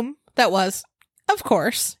 their womb, that was, of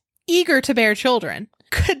course, eager to bear children,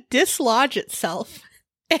 could dislodge itself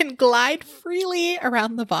and glide freely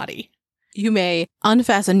around the body. You may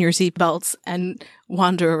unfasten your seatbelts and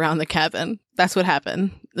wander around the cabin. That's what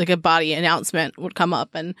happened. Like a body announcement would come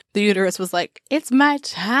up and the uterus was like, it's my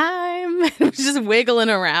time. It was just wiggling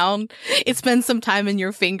around. It spends some time in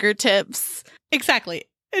your fingertips. Exactly.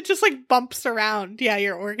 It just like bumps around. Yeah,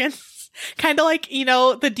 your organs. Kind of like, you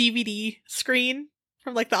know, the DVD screen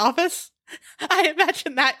from like The Office. I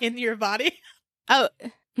imagine that in your body. Oh,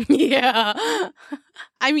 yeah.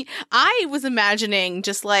 I mean, I was imagining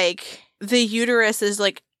just like the uterus is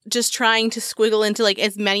like just trying to squiggle into like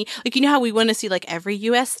as many, like, you know how we want to see like every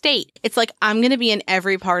US state. It's like, I'm going to be in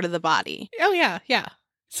every part of the body. Oh, yeah.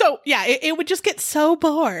 So, yeah, it would just get so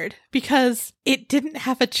bored because it didn't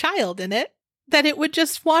have a child in it that it would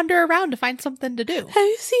just wander around to find something to do. Have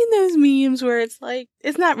you seen those memes where it's like,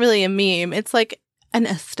 it's not really a meme. It's like an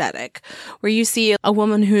aesthetic where you see a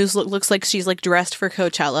woman who looks like she's like dressed for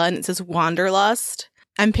Coachella and it says Wanderlust.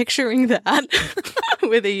 I'm picturing that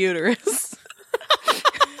with a uterus.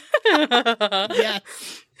 Yes.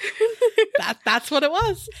 That's what it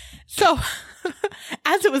was. So,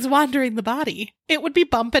 as it was wandering the body, it would be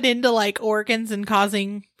bumping into like organs and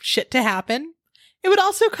causing shit to happen. It would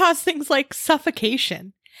also cause things like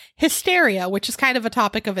suffocation, hysteria, which is kind of a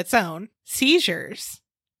topic of its own, seizures,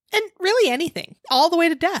 and really anything, all the way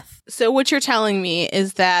to death. So what you're telling me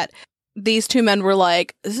is that these two men were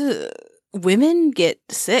like, women get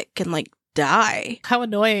sick and like die. How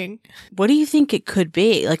annoying. What do you think it could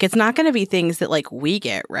be? Like, it's not going to be things that like we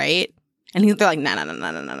get, right? And they're like, no,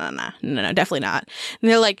 definitely not. And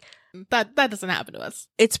they're like, That doesn't happen to us.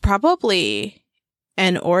 it's probably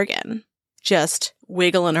an organ just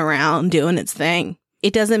wiggling around doing its thing.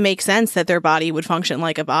 It doesn't make sense that their body would function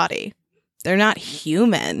like a body. They're not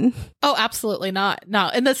human. Oh, absolutely not. No.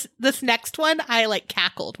 And this next one, I like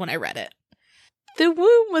cackled when I read it. The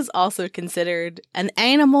womb was also considered an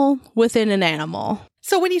animal within an animal.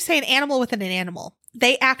 So when you say an animal within an animal,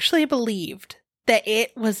 they actually believed that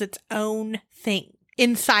it was its own thing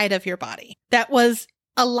inside of your body that was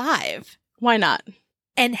alive Why not?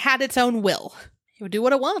 and had its own will. It would do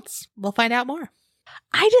what it wants. We'll find out more.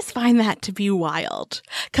 I just find that to be wild.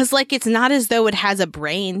 Because, like, it's not as though it has a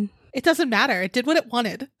brain, It doesn't matter. It did what it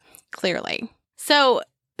wanted. clearly. So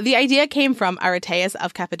the idea came from Aristeas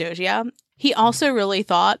of Cappadocia. He also really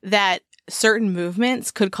thought that certain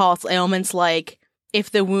movements could cause ailments like if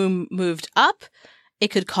the womb moved up, it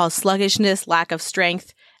could cause sluggishness, lack of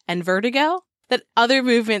strength, and vertigo. That other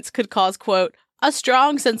movements could cause, quote, a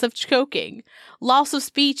strong sense of choking, loss of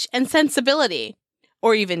speech and sensibility,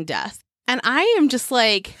 or even death. And I am just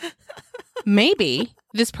like, maybe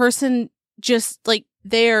this person just like,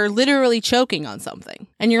 they're literally choking on something.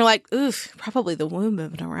 And you're like, oof, probably the womb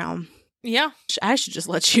moving around. Yeah. I should just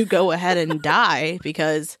let you go ahead and die,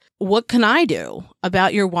 because what can I do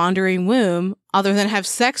about your wandering womb other than have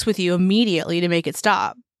sex with you immediately to make it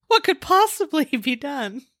stop? What could possibly be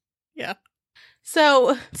done? Yeah,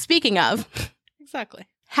 So, speaking of, exactly.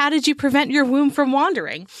 how did you prevent your womb from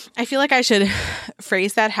wandering? I feel like I should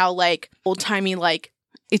phrase that how like old-timey, like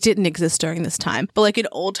it didn't exist during this time, but like an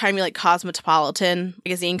old-timey like Cosmopolitan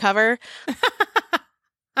magazine cover.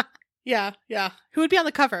 Yeah. Who would be on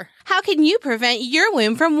the cover? How can you prevent your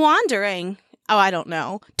womb from wandering? Oh, I don't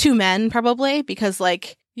know. Two men, probably, because,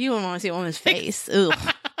 like, you don't want to see a woman's face. Ugh,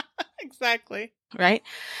 Exactly. right?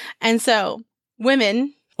 And so,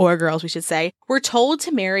 women, or girls, we should say, were told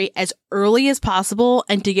to marry as early as possible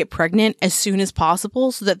and to get pregnant as soon as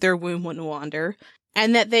possible so that their womb wouldn't wander.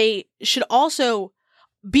 And that they should also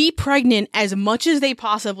be pregnant as much as they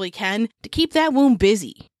possibly can to keep that womb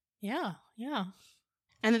busy. Yeah.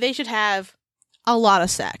 And that they should have a lot of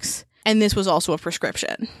sex. And this was also a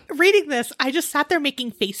prescription. Reading this, I just sat there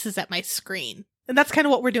making faces at my screen. And that's kind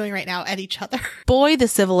of what we're doing right now at each other. Boy, the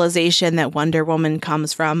civilization that Wonder Woman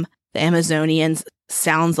comes from, the Amazonians,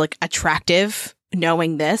 sounds like attractive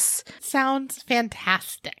knowing this. Sounds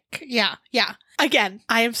fantastic. Yeah. Again,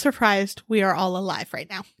 I am surprised we are all alive right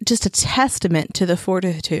now. Just a testament to the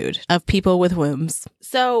fortitude of people with wombs.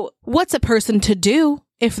 So, what's a person to do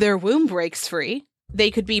if their womb breaks free? They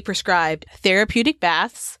could be prescribed therapeutic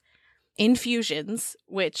baths, infusions,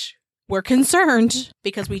 which we're concerned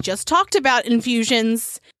because we just talked about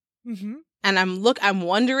infusions. Mm-hmm. And I'm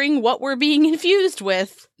wondering what we're being infused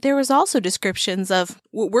with. There was also descriptions of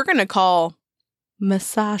what we're going to call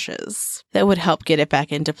massages that would help get it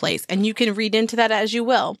back into place. And you can read into that as you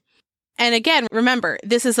will. And again, remember,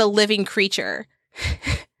 this is a living creature.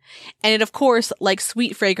 And it, of course, likes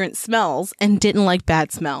sweet, fragrant smells and didn't like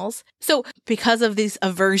bad smells. So because of this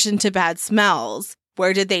aversion to bad smells,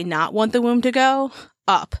 where did they not want the womb to go?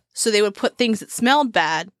 Up. So they would put things that smelled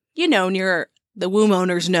bad, near the womb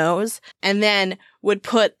owner's nose, and then would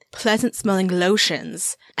put pleasant smelling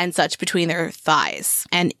lotions and such between their thighs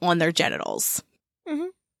and on their genitals. Mm-hmm.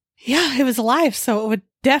 Yeah, it was alive, so it would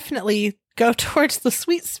definitely go towards the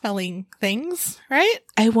sweet smelling things, right?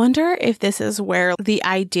 I wonder if this is where the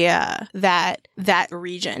idea that that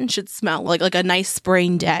region should smell like a nice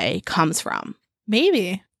spring day comes from.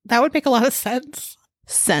 Maybe. That would make a lot of sense.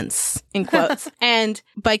 Sense, in quotes. And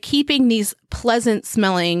by keeping these pleasant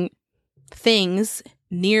smelling things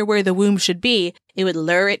near where the womb should be, it would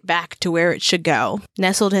lure it back to where it should go,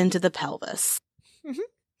 nestled into the pelvis. Mm-hmm.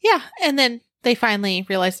 Yeah, and then they finally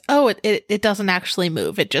realized, it doesn't actually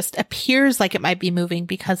move. It just appears like it might be moving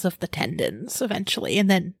because of the tendons eventually. And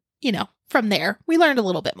then, from there, we learned a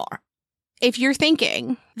little bit more. If you're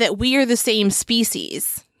thinking that we are the same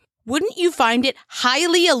species, wouldn't you find it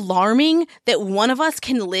highly alarming that one of us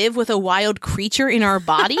can live with a wild creature in our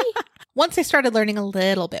body? Once they started learning a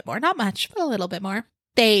little bit more, not much, but a little bit more,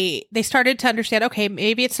 they started to understand, okay,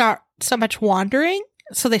 maybe it's not so much wandering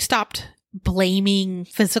So they stopped blaming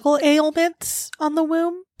physical ailments on the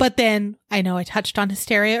womb. But then, I know I touched on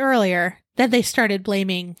hysteria earlier, then they started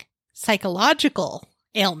blaming psychological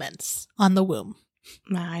ailments on the womb.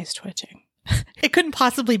 My eyes twitching. It couldn't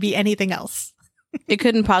possibly be anything else. It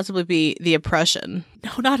couldn't possibly be the oppression.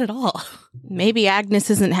 No, not at all. Maybe Agnes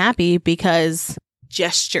isn't happy because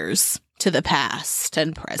gestures to the past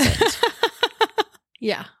and present.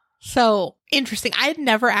 Yeah. So interesting. I had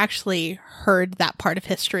never actually heard that part of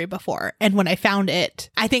history before. And when I found it,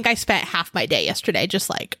 I think I spent half my day yesterday just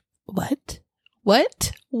like, what?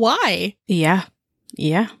 What? Why? Yeah.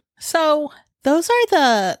 Yeah. So those are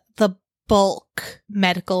the bulk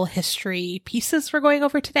medical history pieces we're going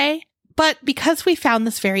over today. But because we found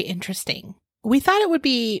this very interesting, we thought it would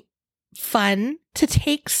be fun to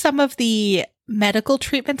take some of the medical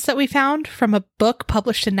treatments that we found from a book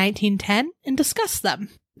published in 1910 and discuss them.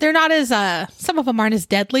 They're not as, some of them aren't as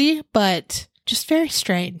deadly, but just very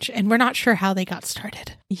strange. And we're not sure how they got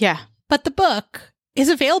started. Yeah. But the book is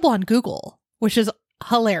available on Google, which is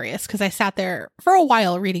hilarious because I sat there for a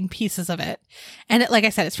while reading pieces of it. And like I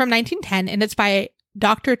said, it's from 1910 and it's by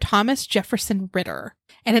Dr. Thomas Jefferson Ritter.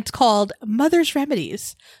 And it's called Mother's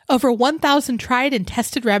Remedies, over 1,000 tried and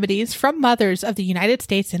tested remedies from mothers of the United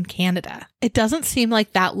States and Canada. It doesn't seem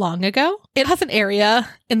like that long ago. It has an area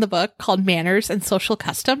in the book called Manners and Social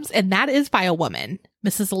Customs, and that is by a woman,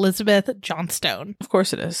 Mrs. Elizabeth Johnstone. Of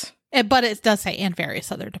course it is. But it does say, and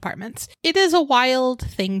various other departments. It is a wild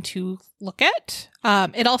thing to look at.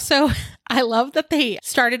 It also, I love that they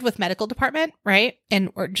started with medical department, right?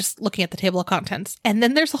 And we're just looking at the table of contents. And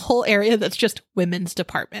then there's a whole area that's just women's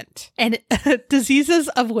department and diseases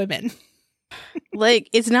of women. Like,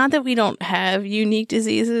 it's not that we don't have unique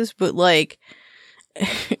diseases, but like,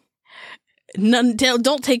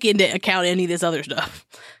 don't take into account any of this other stuff.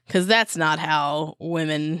 Because that's not how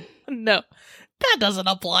women... No. That doesn't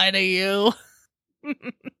apply to you.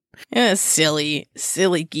 Yeah, silly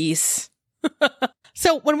geese.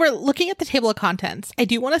 So when we're looking at the table of contents, I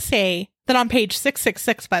do want to say that on page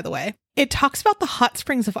 666, by the way, it talks about the hot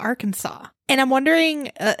springs of Arkansas. And I'm wondering,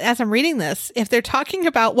 as I'm reading this, if they're talking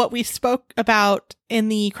about what we spoke about in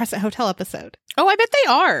the Crescent Hotel episode. Oh, I bet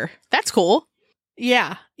they are. That's cool.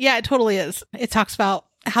 Yeah. Yeah, it totally is. It talks about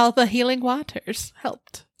how the healing waters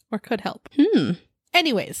helped or could help.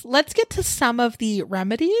 Anyways, let's get to some of the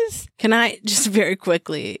remedies. Can I just very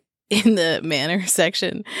quickly, in the manner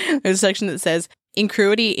section, there's a section that says,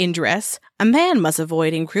 incruity in dress. A man must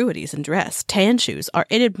avoid incruities in dress. Tan shoes are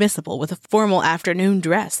inadmissible with a formal afternoon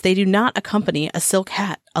dress. They do not accompany a silk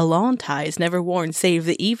hat. A lawn tie is never worn save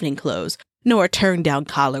the evening clothes, nor a turned-down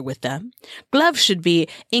collar with them. Gloves should be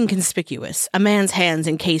inconspicuous. A man's hands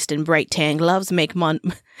encased in bright tan gloves make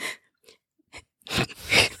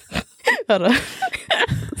Hold on.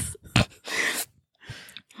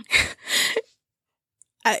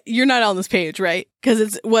 You're not on this page, right? Because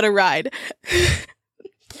it's what a ride.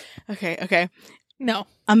 Okay. No.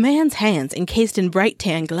 A man's hands encased in bright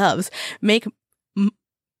tan gloves make... I'm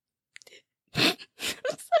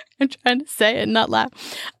trying to say it and not laugh.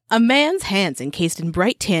 A man's hands encased in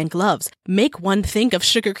bright tan gloves make one think of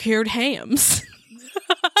sugar-cured hams.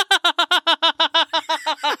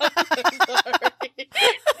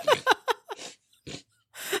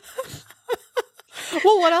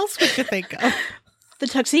 Well, what else would you think of? The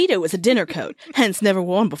tuxedo is a dinner coat, hence never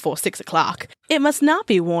worn before 6 o'clock. It must not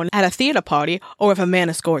be worn at a theater party or if a man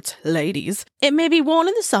escorts ladies. It may be worn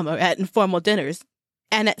in the summer at informal dinners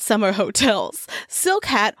and at summer hotels. Silk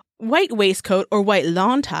hat, white waistcoat, or white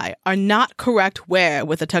lawn tie are not correct wear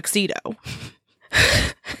with a tuxedo.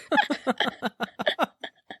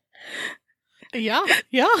 Yeah.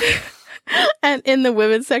 And in the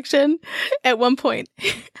women's section, at one point...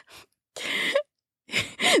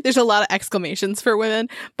 There's a lot of exclamations for women,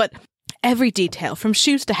 but every detail from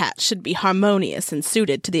shoes to hats should be harmonious and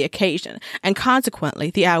suited to the occasion, and consequently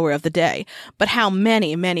the hour of the day. But how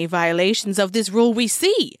many violations of this rule we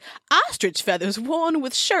see! Ostrich feathers worn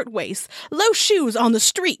with shirt waists, low shoes on the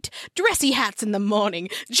street, dressy hats in the morning,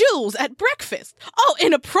 jewels at breakfast, all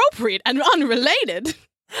inappropriate and unrelated.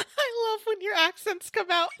 I love when your accents come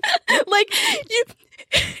out. Like,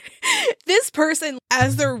 this person,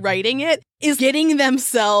 as they're writing it, is getting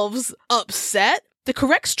themselves upset. The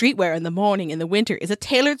correct streetwear in the morning in the winter is a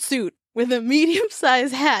tailored suit with a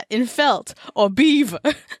medium-sized hat in felt or beaver,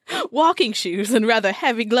 walking shoes and rather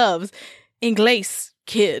heavy gloves in glace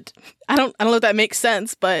kid. I don't know if that makes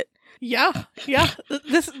sense, but... Yeah.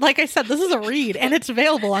 This, like I said, this is a read, and it's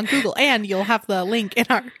available on Google, and you'll have the link in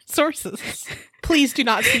our sources. Please do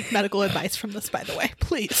not seek medical advice from this, by the way.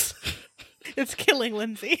 Please. It's killing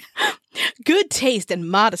Lindsay. Good taste and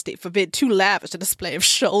modesty forbid too lavish a display of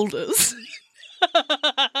shoulders.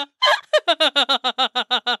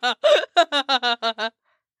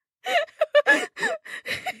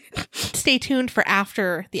 Stay tuned for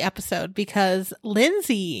after the episode because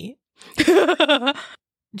Lindsay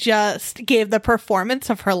just gave the performance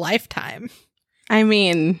of her lifetime. I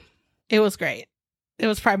mean, it was great. It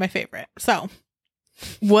was probably my favorite. So,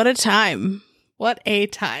 what a time. What a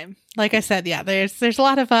time. Like I said, yeah, there's a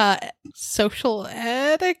lot of social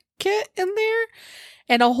etiquette in there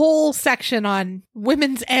and a whole section on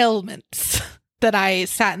women's ailments that I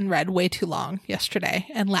sat and read way too long yesterday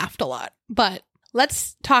and laughed a lot. But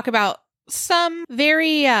let's talk about some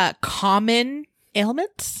very common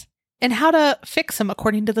ailments and how to fix them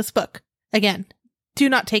according to this book. Again, do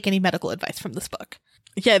not take any medical advice from this book.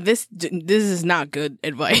 Yeah, this is not good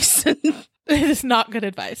advice. It is not good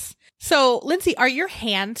advice. So, Lindsay, are your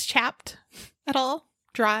hands chapped at all?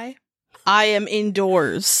 Dry? I am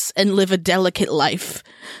indoors and live a delicate life.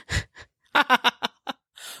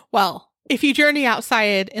 Well, if you journey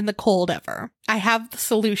outside in the cold ever, I have the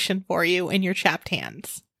solution for you in your chapped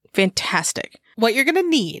hands. Fantastic. What you're going to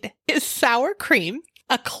need is sour cream,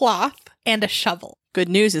 a cloth, and a shovel. Good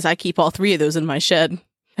news is I keep all three of those in my shed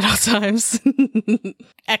at all times.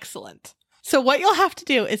 Excellent. So what you'll have to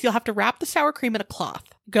do is you'll have to wrap the sour cream in a cloth,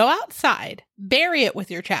 go outside, bury it with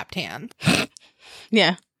your chapped hand.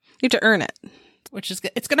 Yeah, you have to earn it. Which is,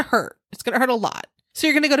 it's going to hurt. It's going to hurt a lot. So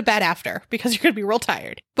you're going to go to bed after because you're going to be real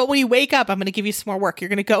tired. But when you wake up, I'm going to give you some more work. You're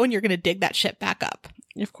going to go and you're going to dig that shit back up.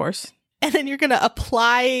 Of course. And then you're going to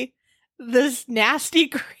apply this nasty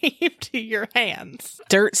cream to your hands.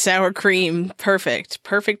 Dirt, sour cream. Perfect.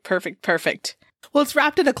 Perfect, perfect, perfect. Well, it's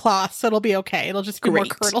wrapped in a cloth, so it'll be okay. It'll just be Great. more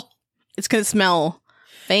curdle. It's going to smell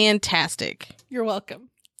fantastic. You're welcome.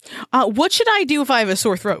 What should I do if I have a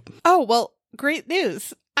sore throat? Oh, well, great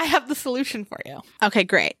news. I have the solution for you. Okay,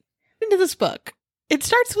 great. Into this book. It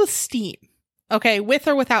starts with steam. Okay, with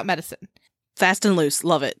or without medicine. Fast and loose.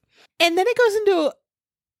 Love it. And then it goes into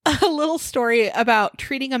a little story about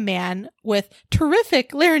treating a man with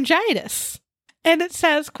terrific laryngitis. And it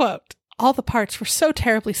says, quote, all the parts were so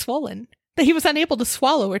terribly swollen that he was unable to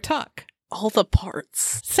swallow or talk. All the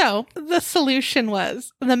parts. So the solution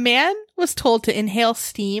was the man was told to inhale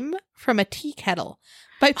steam from a tea kettle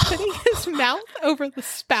by putting his mouth over the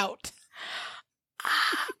spout.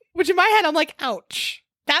 Which in my head, I'm like, ouch.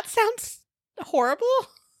 That sounds horrible.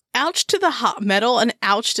 Ouch to the hot metal and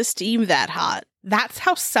ouch to steam that hot. That's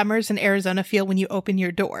how summers in Arizona feel when you open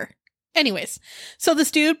your door. Anyways, so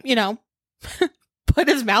this dude, put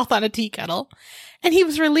his mouth on a tea kettle and he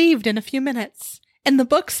was relieved in a few minutes. And the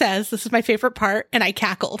book says, this is my favorite part, and I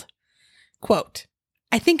cackled. Quote,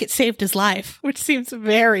 I think it saved his life, which seems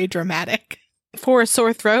very dramatic. For a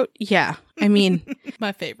sore throat? Yeah. I mean,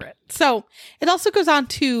 my favorite. So it also goes on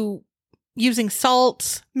to using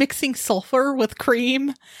salt, mixing sulfur with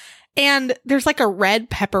cream. And there's like a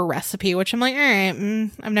red pepper recipe, which I'm like, all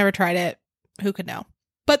right, I've never tried it. Who could know?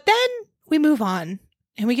 But then we move on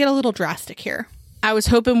and we get a little drastic here. I was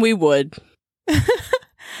hoping we would.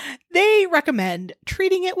 They recommend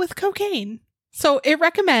treating it with cocaine. So it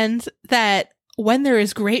recommends that when there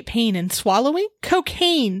is great pain in swallowing,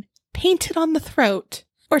 cocaine painted on the throat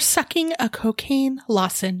or sucking a cocaine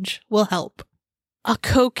lozenge will help. A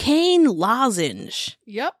cocaine lozenge?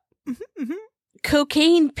 Yep. Mm-hmm, mm-hmm.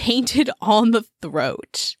 Cocaine painted on the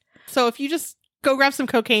throat. So if you just go grab some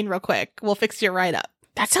cocaine real quick, we'll fix you right up.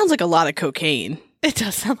 That sounds like a lot of cocaine. It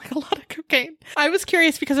does sound like a lot of cocaine. I was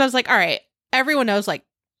curious because I was like, all right, everyone knows, like,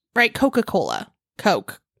 right, Coca-Cola,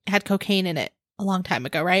 Coke had cocaine in it a long time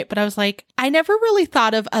ago, right? But I was like, I never really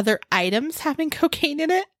thought of other items having cocaine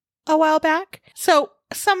in it a while back. So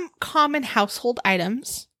some common household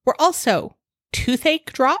items were also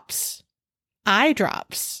toothache drops, eye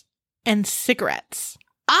drops, and cigarettes.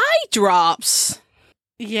 Eye drops?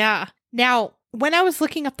 Yeah. Now, when I was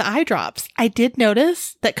looking up the eye drops, I did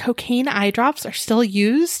notice that cocaine eye drops are still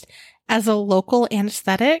used as a local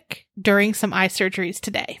anesthetic during some eye surgeries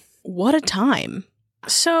today. What a time.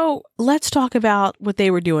 So let's talk about what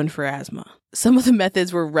they were doing for asthma. Some of the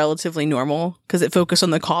methods were relatively normal because it focused on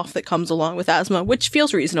the cough that comes along with asthma, which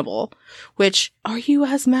feels reasonable. Are you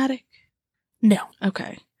asthmatic? No.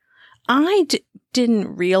 Okay. I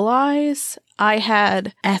didn't realize I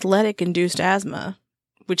had athletic-induced asthma,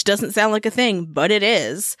 which doesn't sound like a thing, but it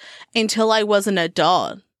is, until I was an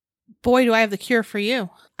adult. Boy, do I have the cure for you.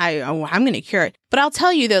 I'm going to cure it. But I'll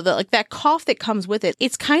tell you, though, that like that cough that comes with it,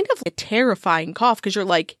 it's kind of a terrifying cough because you're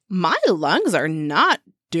like, my lungs are not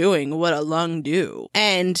doing what a lung do.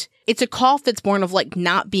 And It's a cough that's born of like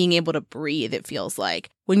not being able to breathe, it feels like.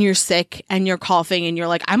 When you're sick and you're coughing and you're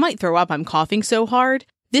like, I might throw up, I'm coughing so hard.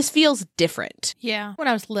 This feels different. Yeah, when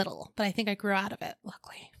I was little, but I think I grew out of it,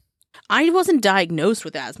 luckily. I wasn't diagnosed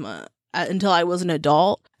with asthma until I was an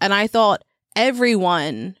adult. And I thought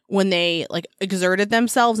everyone, when they like exerted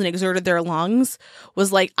themselves and exerted their lungs,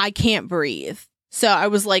 was like, I can't breathe. So I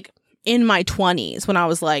was like in my 20s when I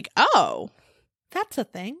was like, oh, that's a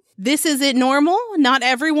thing. This isn't normal. Not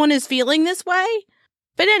everyone is feeling this way.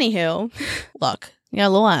 But anywho, look, you got a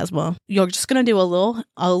little asthma. You're just going to do a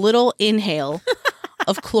little inhale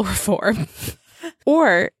of chloroform.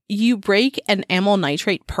 Or you break an amyl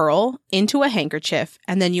nitrate pearl into a handkerchief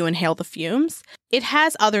and then you inhale the fumes. It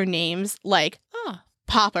has other names like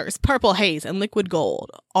poppers, purple haze, and liquid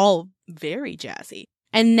gold. All very jazzy.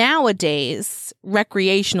 And nowadays,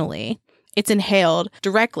 recreationally, it's inhaled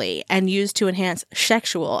directly and used to enhance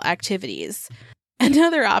sexual activities.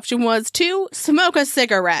 Another option was to smoke a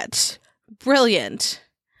cigarette. Brilliant.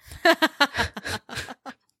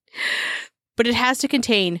 But it has to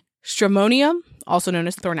contain stramonium, also known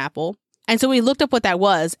as thornapple. And so we looked up what that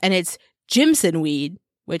was, and it's Jimson weed,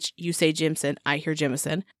 which you say Jimson, I hear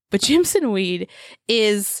Jimison. But Jimson weed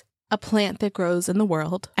is a plant that grows in the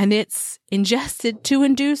world, and it's ingested to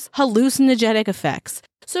induce hallucinogenic effects.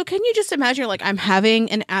 So can you just imagine, like, I'm having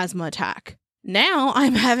an asthma attack. Now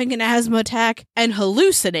I'm having an asthma attack and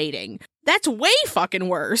hallucinating. That's way fucking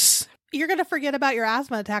worse. You're going to forget about your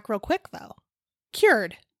asthma attack real quick, though.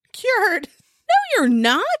 Cured. No, you're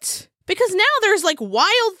not. Because now there's, like,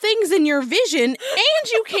 wild things in your vision,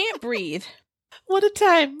 and you can't breathe. What a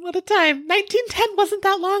time. 1910 wasn't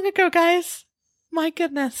that long ago, guys. My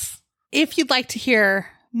goodness. If you'd like to hear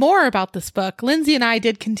more about this book, Lindsay and I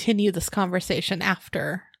did continue this conversation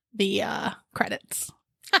after the credits.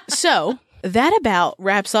 So that about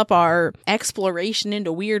wraps up our exploration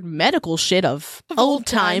into weird medical shit of old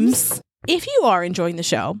times. If you are enjoying the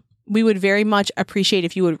show, we would very much appreciate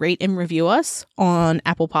if you would rate and review us on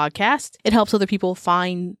Apple Podcasts. It helps other people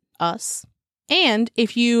find us. And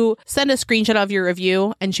if you send a screenshot of your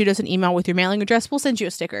review and shoot us an email with your mailing address, we'll send you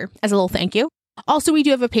a sticker as a little thank you. Also, we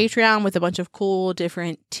do have a Patreon with a bunch of cool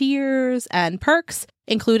different tiers and perks,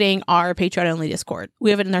 including our Patreon-only Discord. We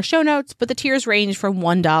have it in our show notes, but the tiers range from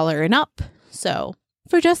 $1 and up. So,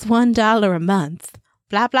 for just $1 a month,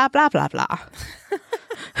 blah, blah, blah, blah, blah.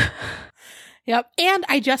 Yep. And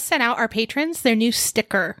I just sent out our patrons their new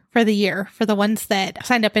sticker for the year for the ones that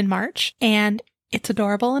signed up in March. And it's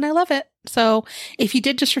adorable and I love it. So if you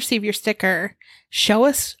did just receive your sticker, show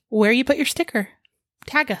us where you put your sticker.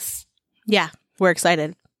 Tag us. Yeah, we're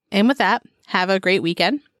excited. And with that, have a great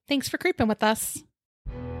weekend. Thanks for creeping with us.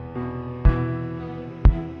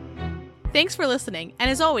 Thanks for listening.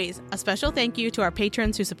 And as always, a special thank you to our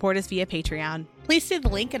patrons who support us via Patreon. Please see the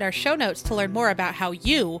link in our show notes to learn more about how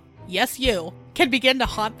you, yes you, can begin to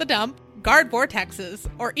haunt the dump, guard vortexes,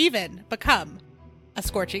 or even become a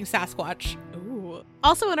scorching Sasquatch. Ooh.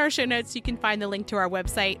 Also in our show notes, you can find the link to our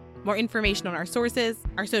website, more information on our sources,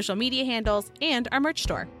 our social media handles, and our merch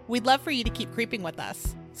store. We'd love for you to keep creeping with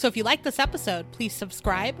us. So if you like this episode, please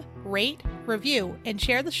subscribe, rate, review, and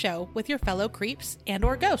share the show with your fellow creeps and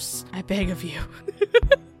or ghosts. I beg of you.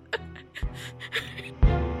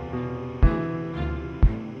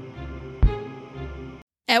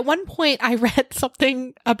 At one point, I read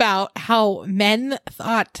something about how men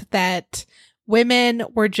thought that women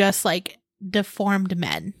were just like deformed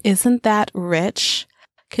men. Isn't that rich,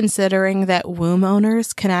 considering that womb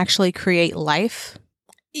owners can actually create life?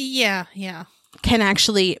 Yeah. Can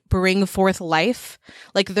actually bring forth life.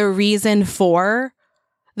 Like the reason for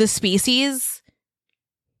the species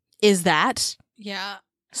is that. Yeah.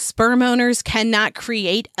 Sperm owners cannot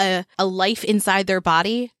create a life inside their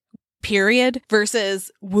body, period, versus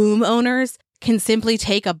womb owners can simply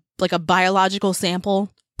take a biological sample,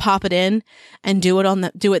 pop it in, and do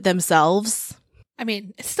it themselves. I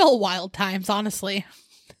mean, it's still wild times, honestly.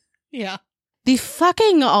 Yeah. The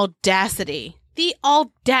fucking audacity. The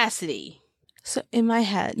audacity. So in my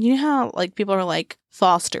head, you know how like people are like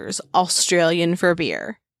Foster's, Australian for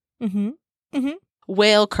beer. Mm-hmm. Mm-hmm.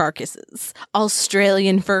 Whale carcasses,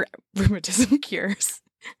 Australian for rheumatism cures.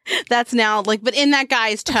 That's now like, but in that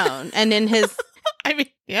guy's tone and in his, I mean,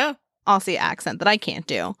 yeah, Aussie accent that I can't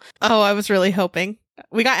do. Oh, I was really hoping.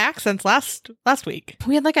 We got accents last week.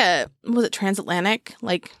 We had like was it transatlantic?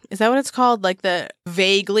 Like, is that what it's called? Like the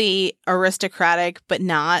vaguely aristocratic, but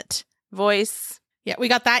not voice. Yeah, we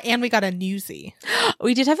got that and we got a newsie.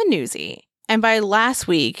 We did have a newsie. And by last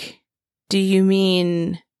week, do you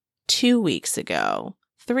mean 2 weeks ago?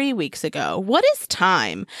 3 weeks ago? What is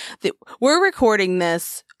time? We're recording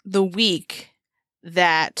this the week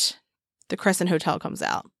that the Crescent Hotel comes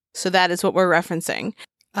out. So that is what we're referencing.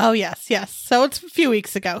 Oh, yes, yes. So it's a few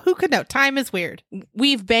weeks ago. Who could know? Time is weird.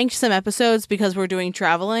 We've banked some episodes because we're doing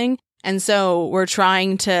traveling. And so we're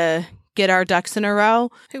trying to get our ducks in a row.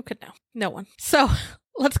 Who could know? No one. So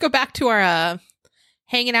let's go back to our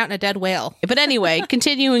hanging out in a dead whale. But anyway,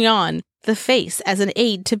 continuing on. The face as an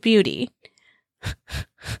aid to beauty.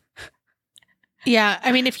 Yeah,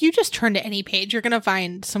 I mean, if you just turn to any page, you're going to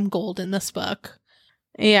find some gold in this book.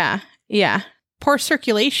 Yeah, yeah. Poor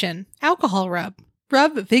circulation. Alcohol rub.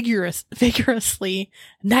 Rub vigorously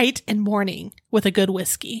night and morning with a good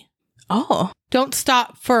whiskey. Oh. Don't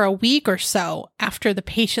stop for a week or so after the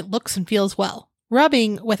patient looks and feels well.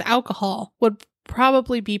 Rubbing with alcohol would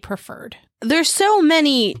probably be preferred. There's so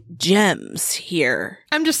many gems here.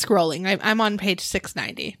 I'm just scrolling. I'm on page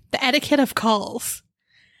 690. The etiquette of calls.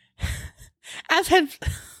 As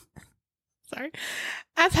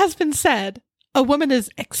has been said, a woman is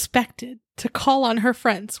expected to call on her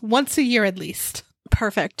friends once a year at least.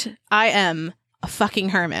 Perfect. I am a fucking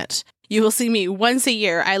hermit. You will see me once a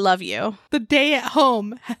year. I love you. The day at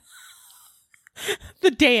home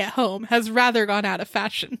has rather gone out of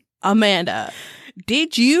fashion. Amanda,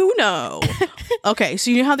 did you know? Okay,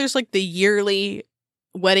 so you know how there's like the yearly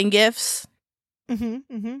wedding gifts?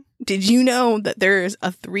 Mm-hmm, mm-hmm. Did you know that there's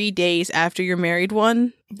a 3 days after you're married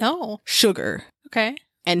one? No. Sugar. Okay.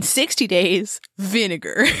 And 60 days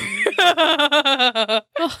vinegar.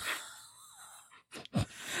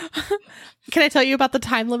 Can I tell you about the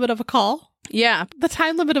time limit of a call? Yeah. The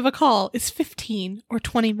time limit of a call is 15 or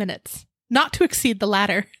 20 minutes, not to exceed the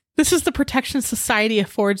latter. This is the protection society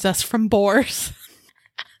affords us from bores.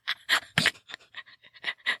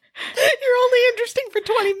 You're only interesting for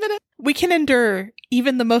 20 minutes. We can endure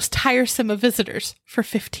even the most tiresome of visitors for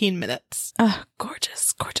 15 minutes.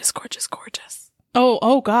 Gorgeous, gorgeous, gorgeous, gorgeous.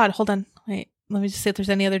 Oh God, hold on. Wait, let me just see if there's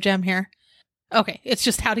any other gem here. Okay, it's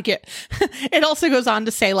just how to get... It also goes on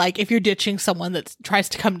to say, like, if you're ditching someone that tries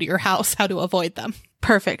to come to your house, how to avoid them.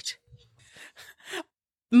 Perfect.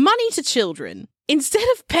 Money to children. Instead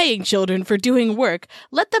of paying children for doing work,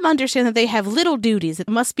 let them understand that they have little duties that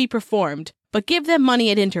must be performed, but give them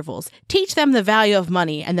money at intervals. Teach them the value of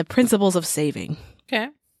money and the principles of saving. Okay.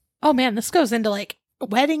 Oh man, this goes into, like,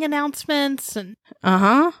 wedding announcements and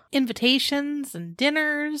invitations and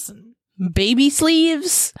dinners and baby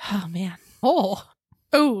sleeves. Oh man. Oh,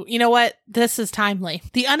 you know what? This is timely.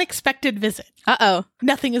 The unexpected visit. Uh-oh.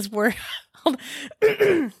 Nothing is worse.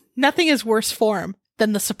 Nothing is worse form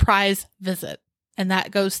than the surprise visit. And that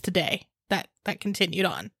goes today. That continued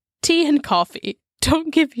on. Tea and coffee.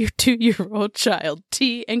 Don't give your 2-year-old child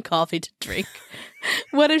tea and coffee to drink.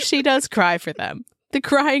 What if she does cry for them? The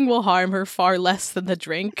crying will harm her far less than the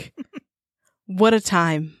drink. What a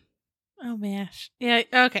time. Oh, man. Yeah,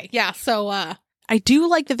 okay. Yeah, so, I do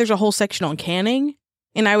like that there's a whole section on canning,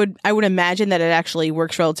 and I would imagine that it actually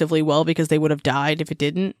works relatively well because they would have died if it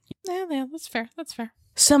didn't. Yeah, that's fair. That's fair.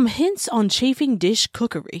 Some hints on chafing dish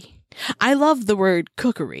cookery. I love the word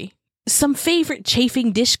cookery. Some favorite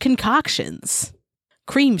chafing dish concoctions.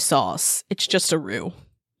 Cream sauce. It's just a roux.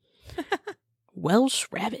 Welsh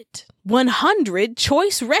rabbit. 100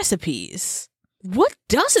 choice recipes. What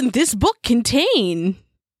doesn't this book contain?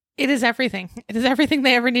 It is everything. It is everything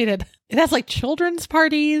they ever needed. It has like children's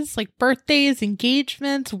parties, like birthdays,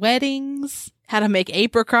 engagements, weddings. How to make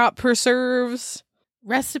apricot preserves.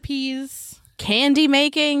 Recipes. Candy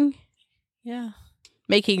making. Yeah.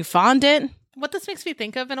 Making fondant. What this makes me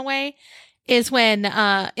think of in a way is when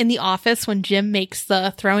in The Office when Jim makes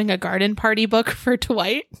the throwing a garden party book for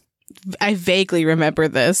Dwight. I vaguely remember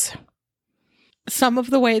this. Some of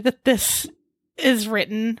the way that this is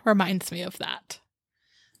written reminds me of that.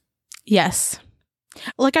 Yes.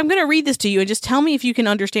 Like, I'm going to read this to you and just tell me if you can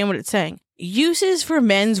understand what it's saying. Uses for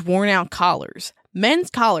men's worn-out collars. Men's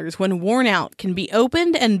collars, when worn out, can be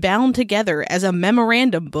opened and bound together as a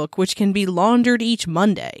memorandum book, which can be laundered each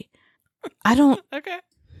Monday. I don't... Okay.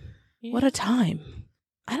 Yeah. What a time.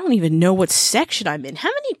 I don't even know what section I'm in. How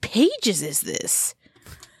many pages is this?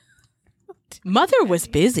 Mother was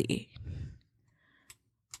busy.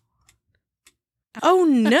 Oh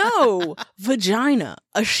no! Vagina,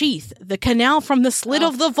 a sheath, the canal from the slit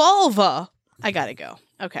of the vulva. I gotta go.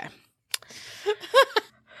 Okay.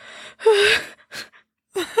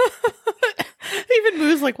 Even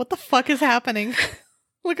Moo's like, what the fuck is happening?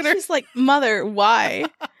 Look at her. She's like, Mother, why?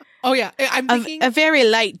 Oh yeah, I'm thinking... A very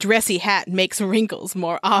light dressy hat makes wrinkles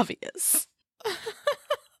more obvious.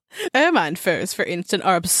 Ermine furs, for instance,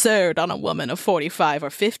 are absurd on a woman of 45 or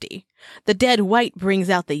 50. The dead white brings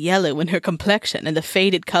out the yellow in her complexion and the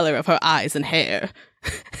faded color of her eyes and hair.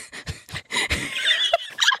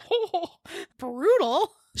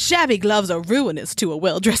 Brutal. Shabby gloves are ruinous to a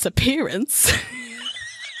well-dressed appearance.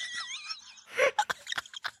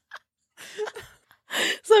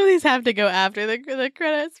 Some of these have to go after the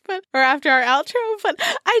credits, or after our outro. But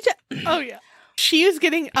oh yeah, she is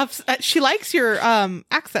getting upset. She likes your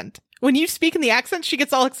accent. When you speak in the accent, she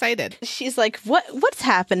gets all excited. She's like, "What's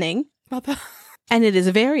happening?" Mother. And it is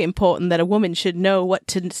very important that a woman should know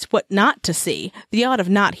what not to see, the art of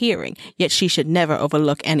not hearing, yet she should never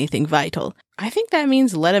overlook anything vital. I think that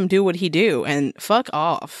means let him do what he do and fuck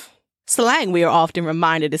off. Slang, we are often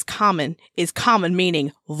reminded, is common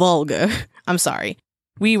meaning vulgar. I'm sorry.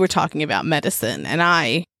 We were talking about medicine, and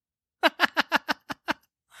I...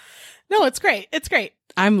 No, it's great. It's great.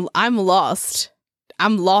 I'm lost.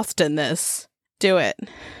 I'm lost in this. Do it.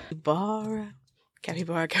 Capybara.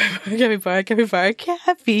 Capybara, capybara, capybara,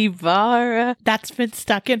 capybara. That's been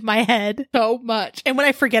stuck in my head so much. And when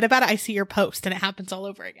I forget about it, I see your post and it happens all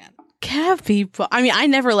over again. Capybara. I mean, I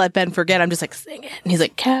never let Ben forget. I'm just like, sing it. And he's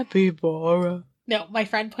like, capybara. No, my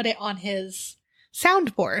friend put it on his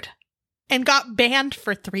soundboard and got banned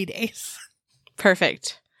for 3 days.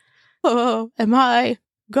 Perfect. Oh, am I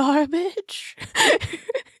garbage?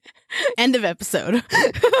 End of episode.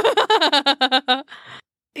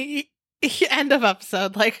 End of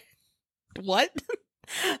episode. Like, what?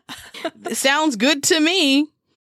 Sounds good to me.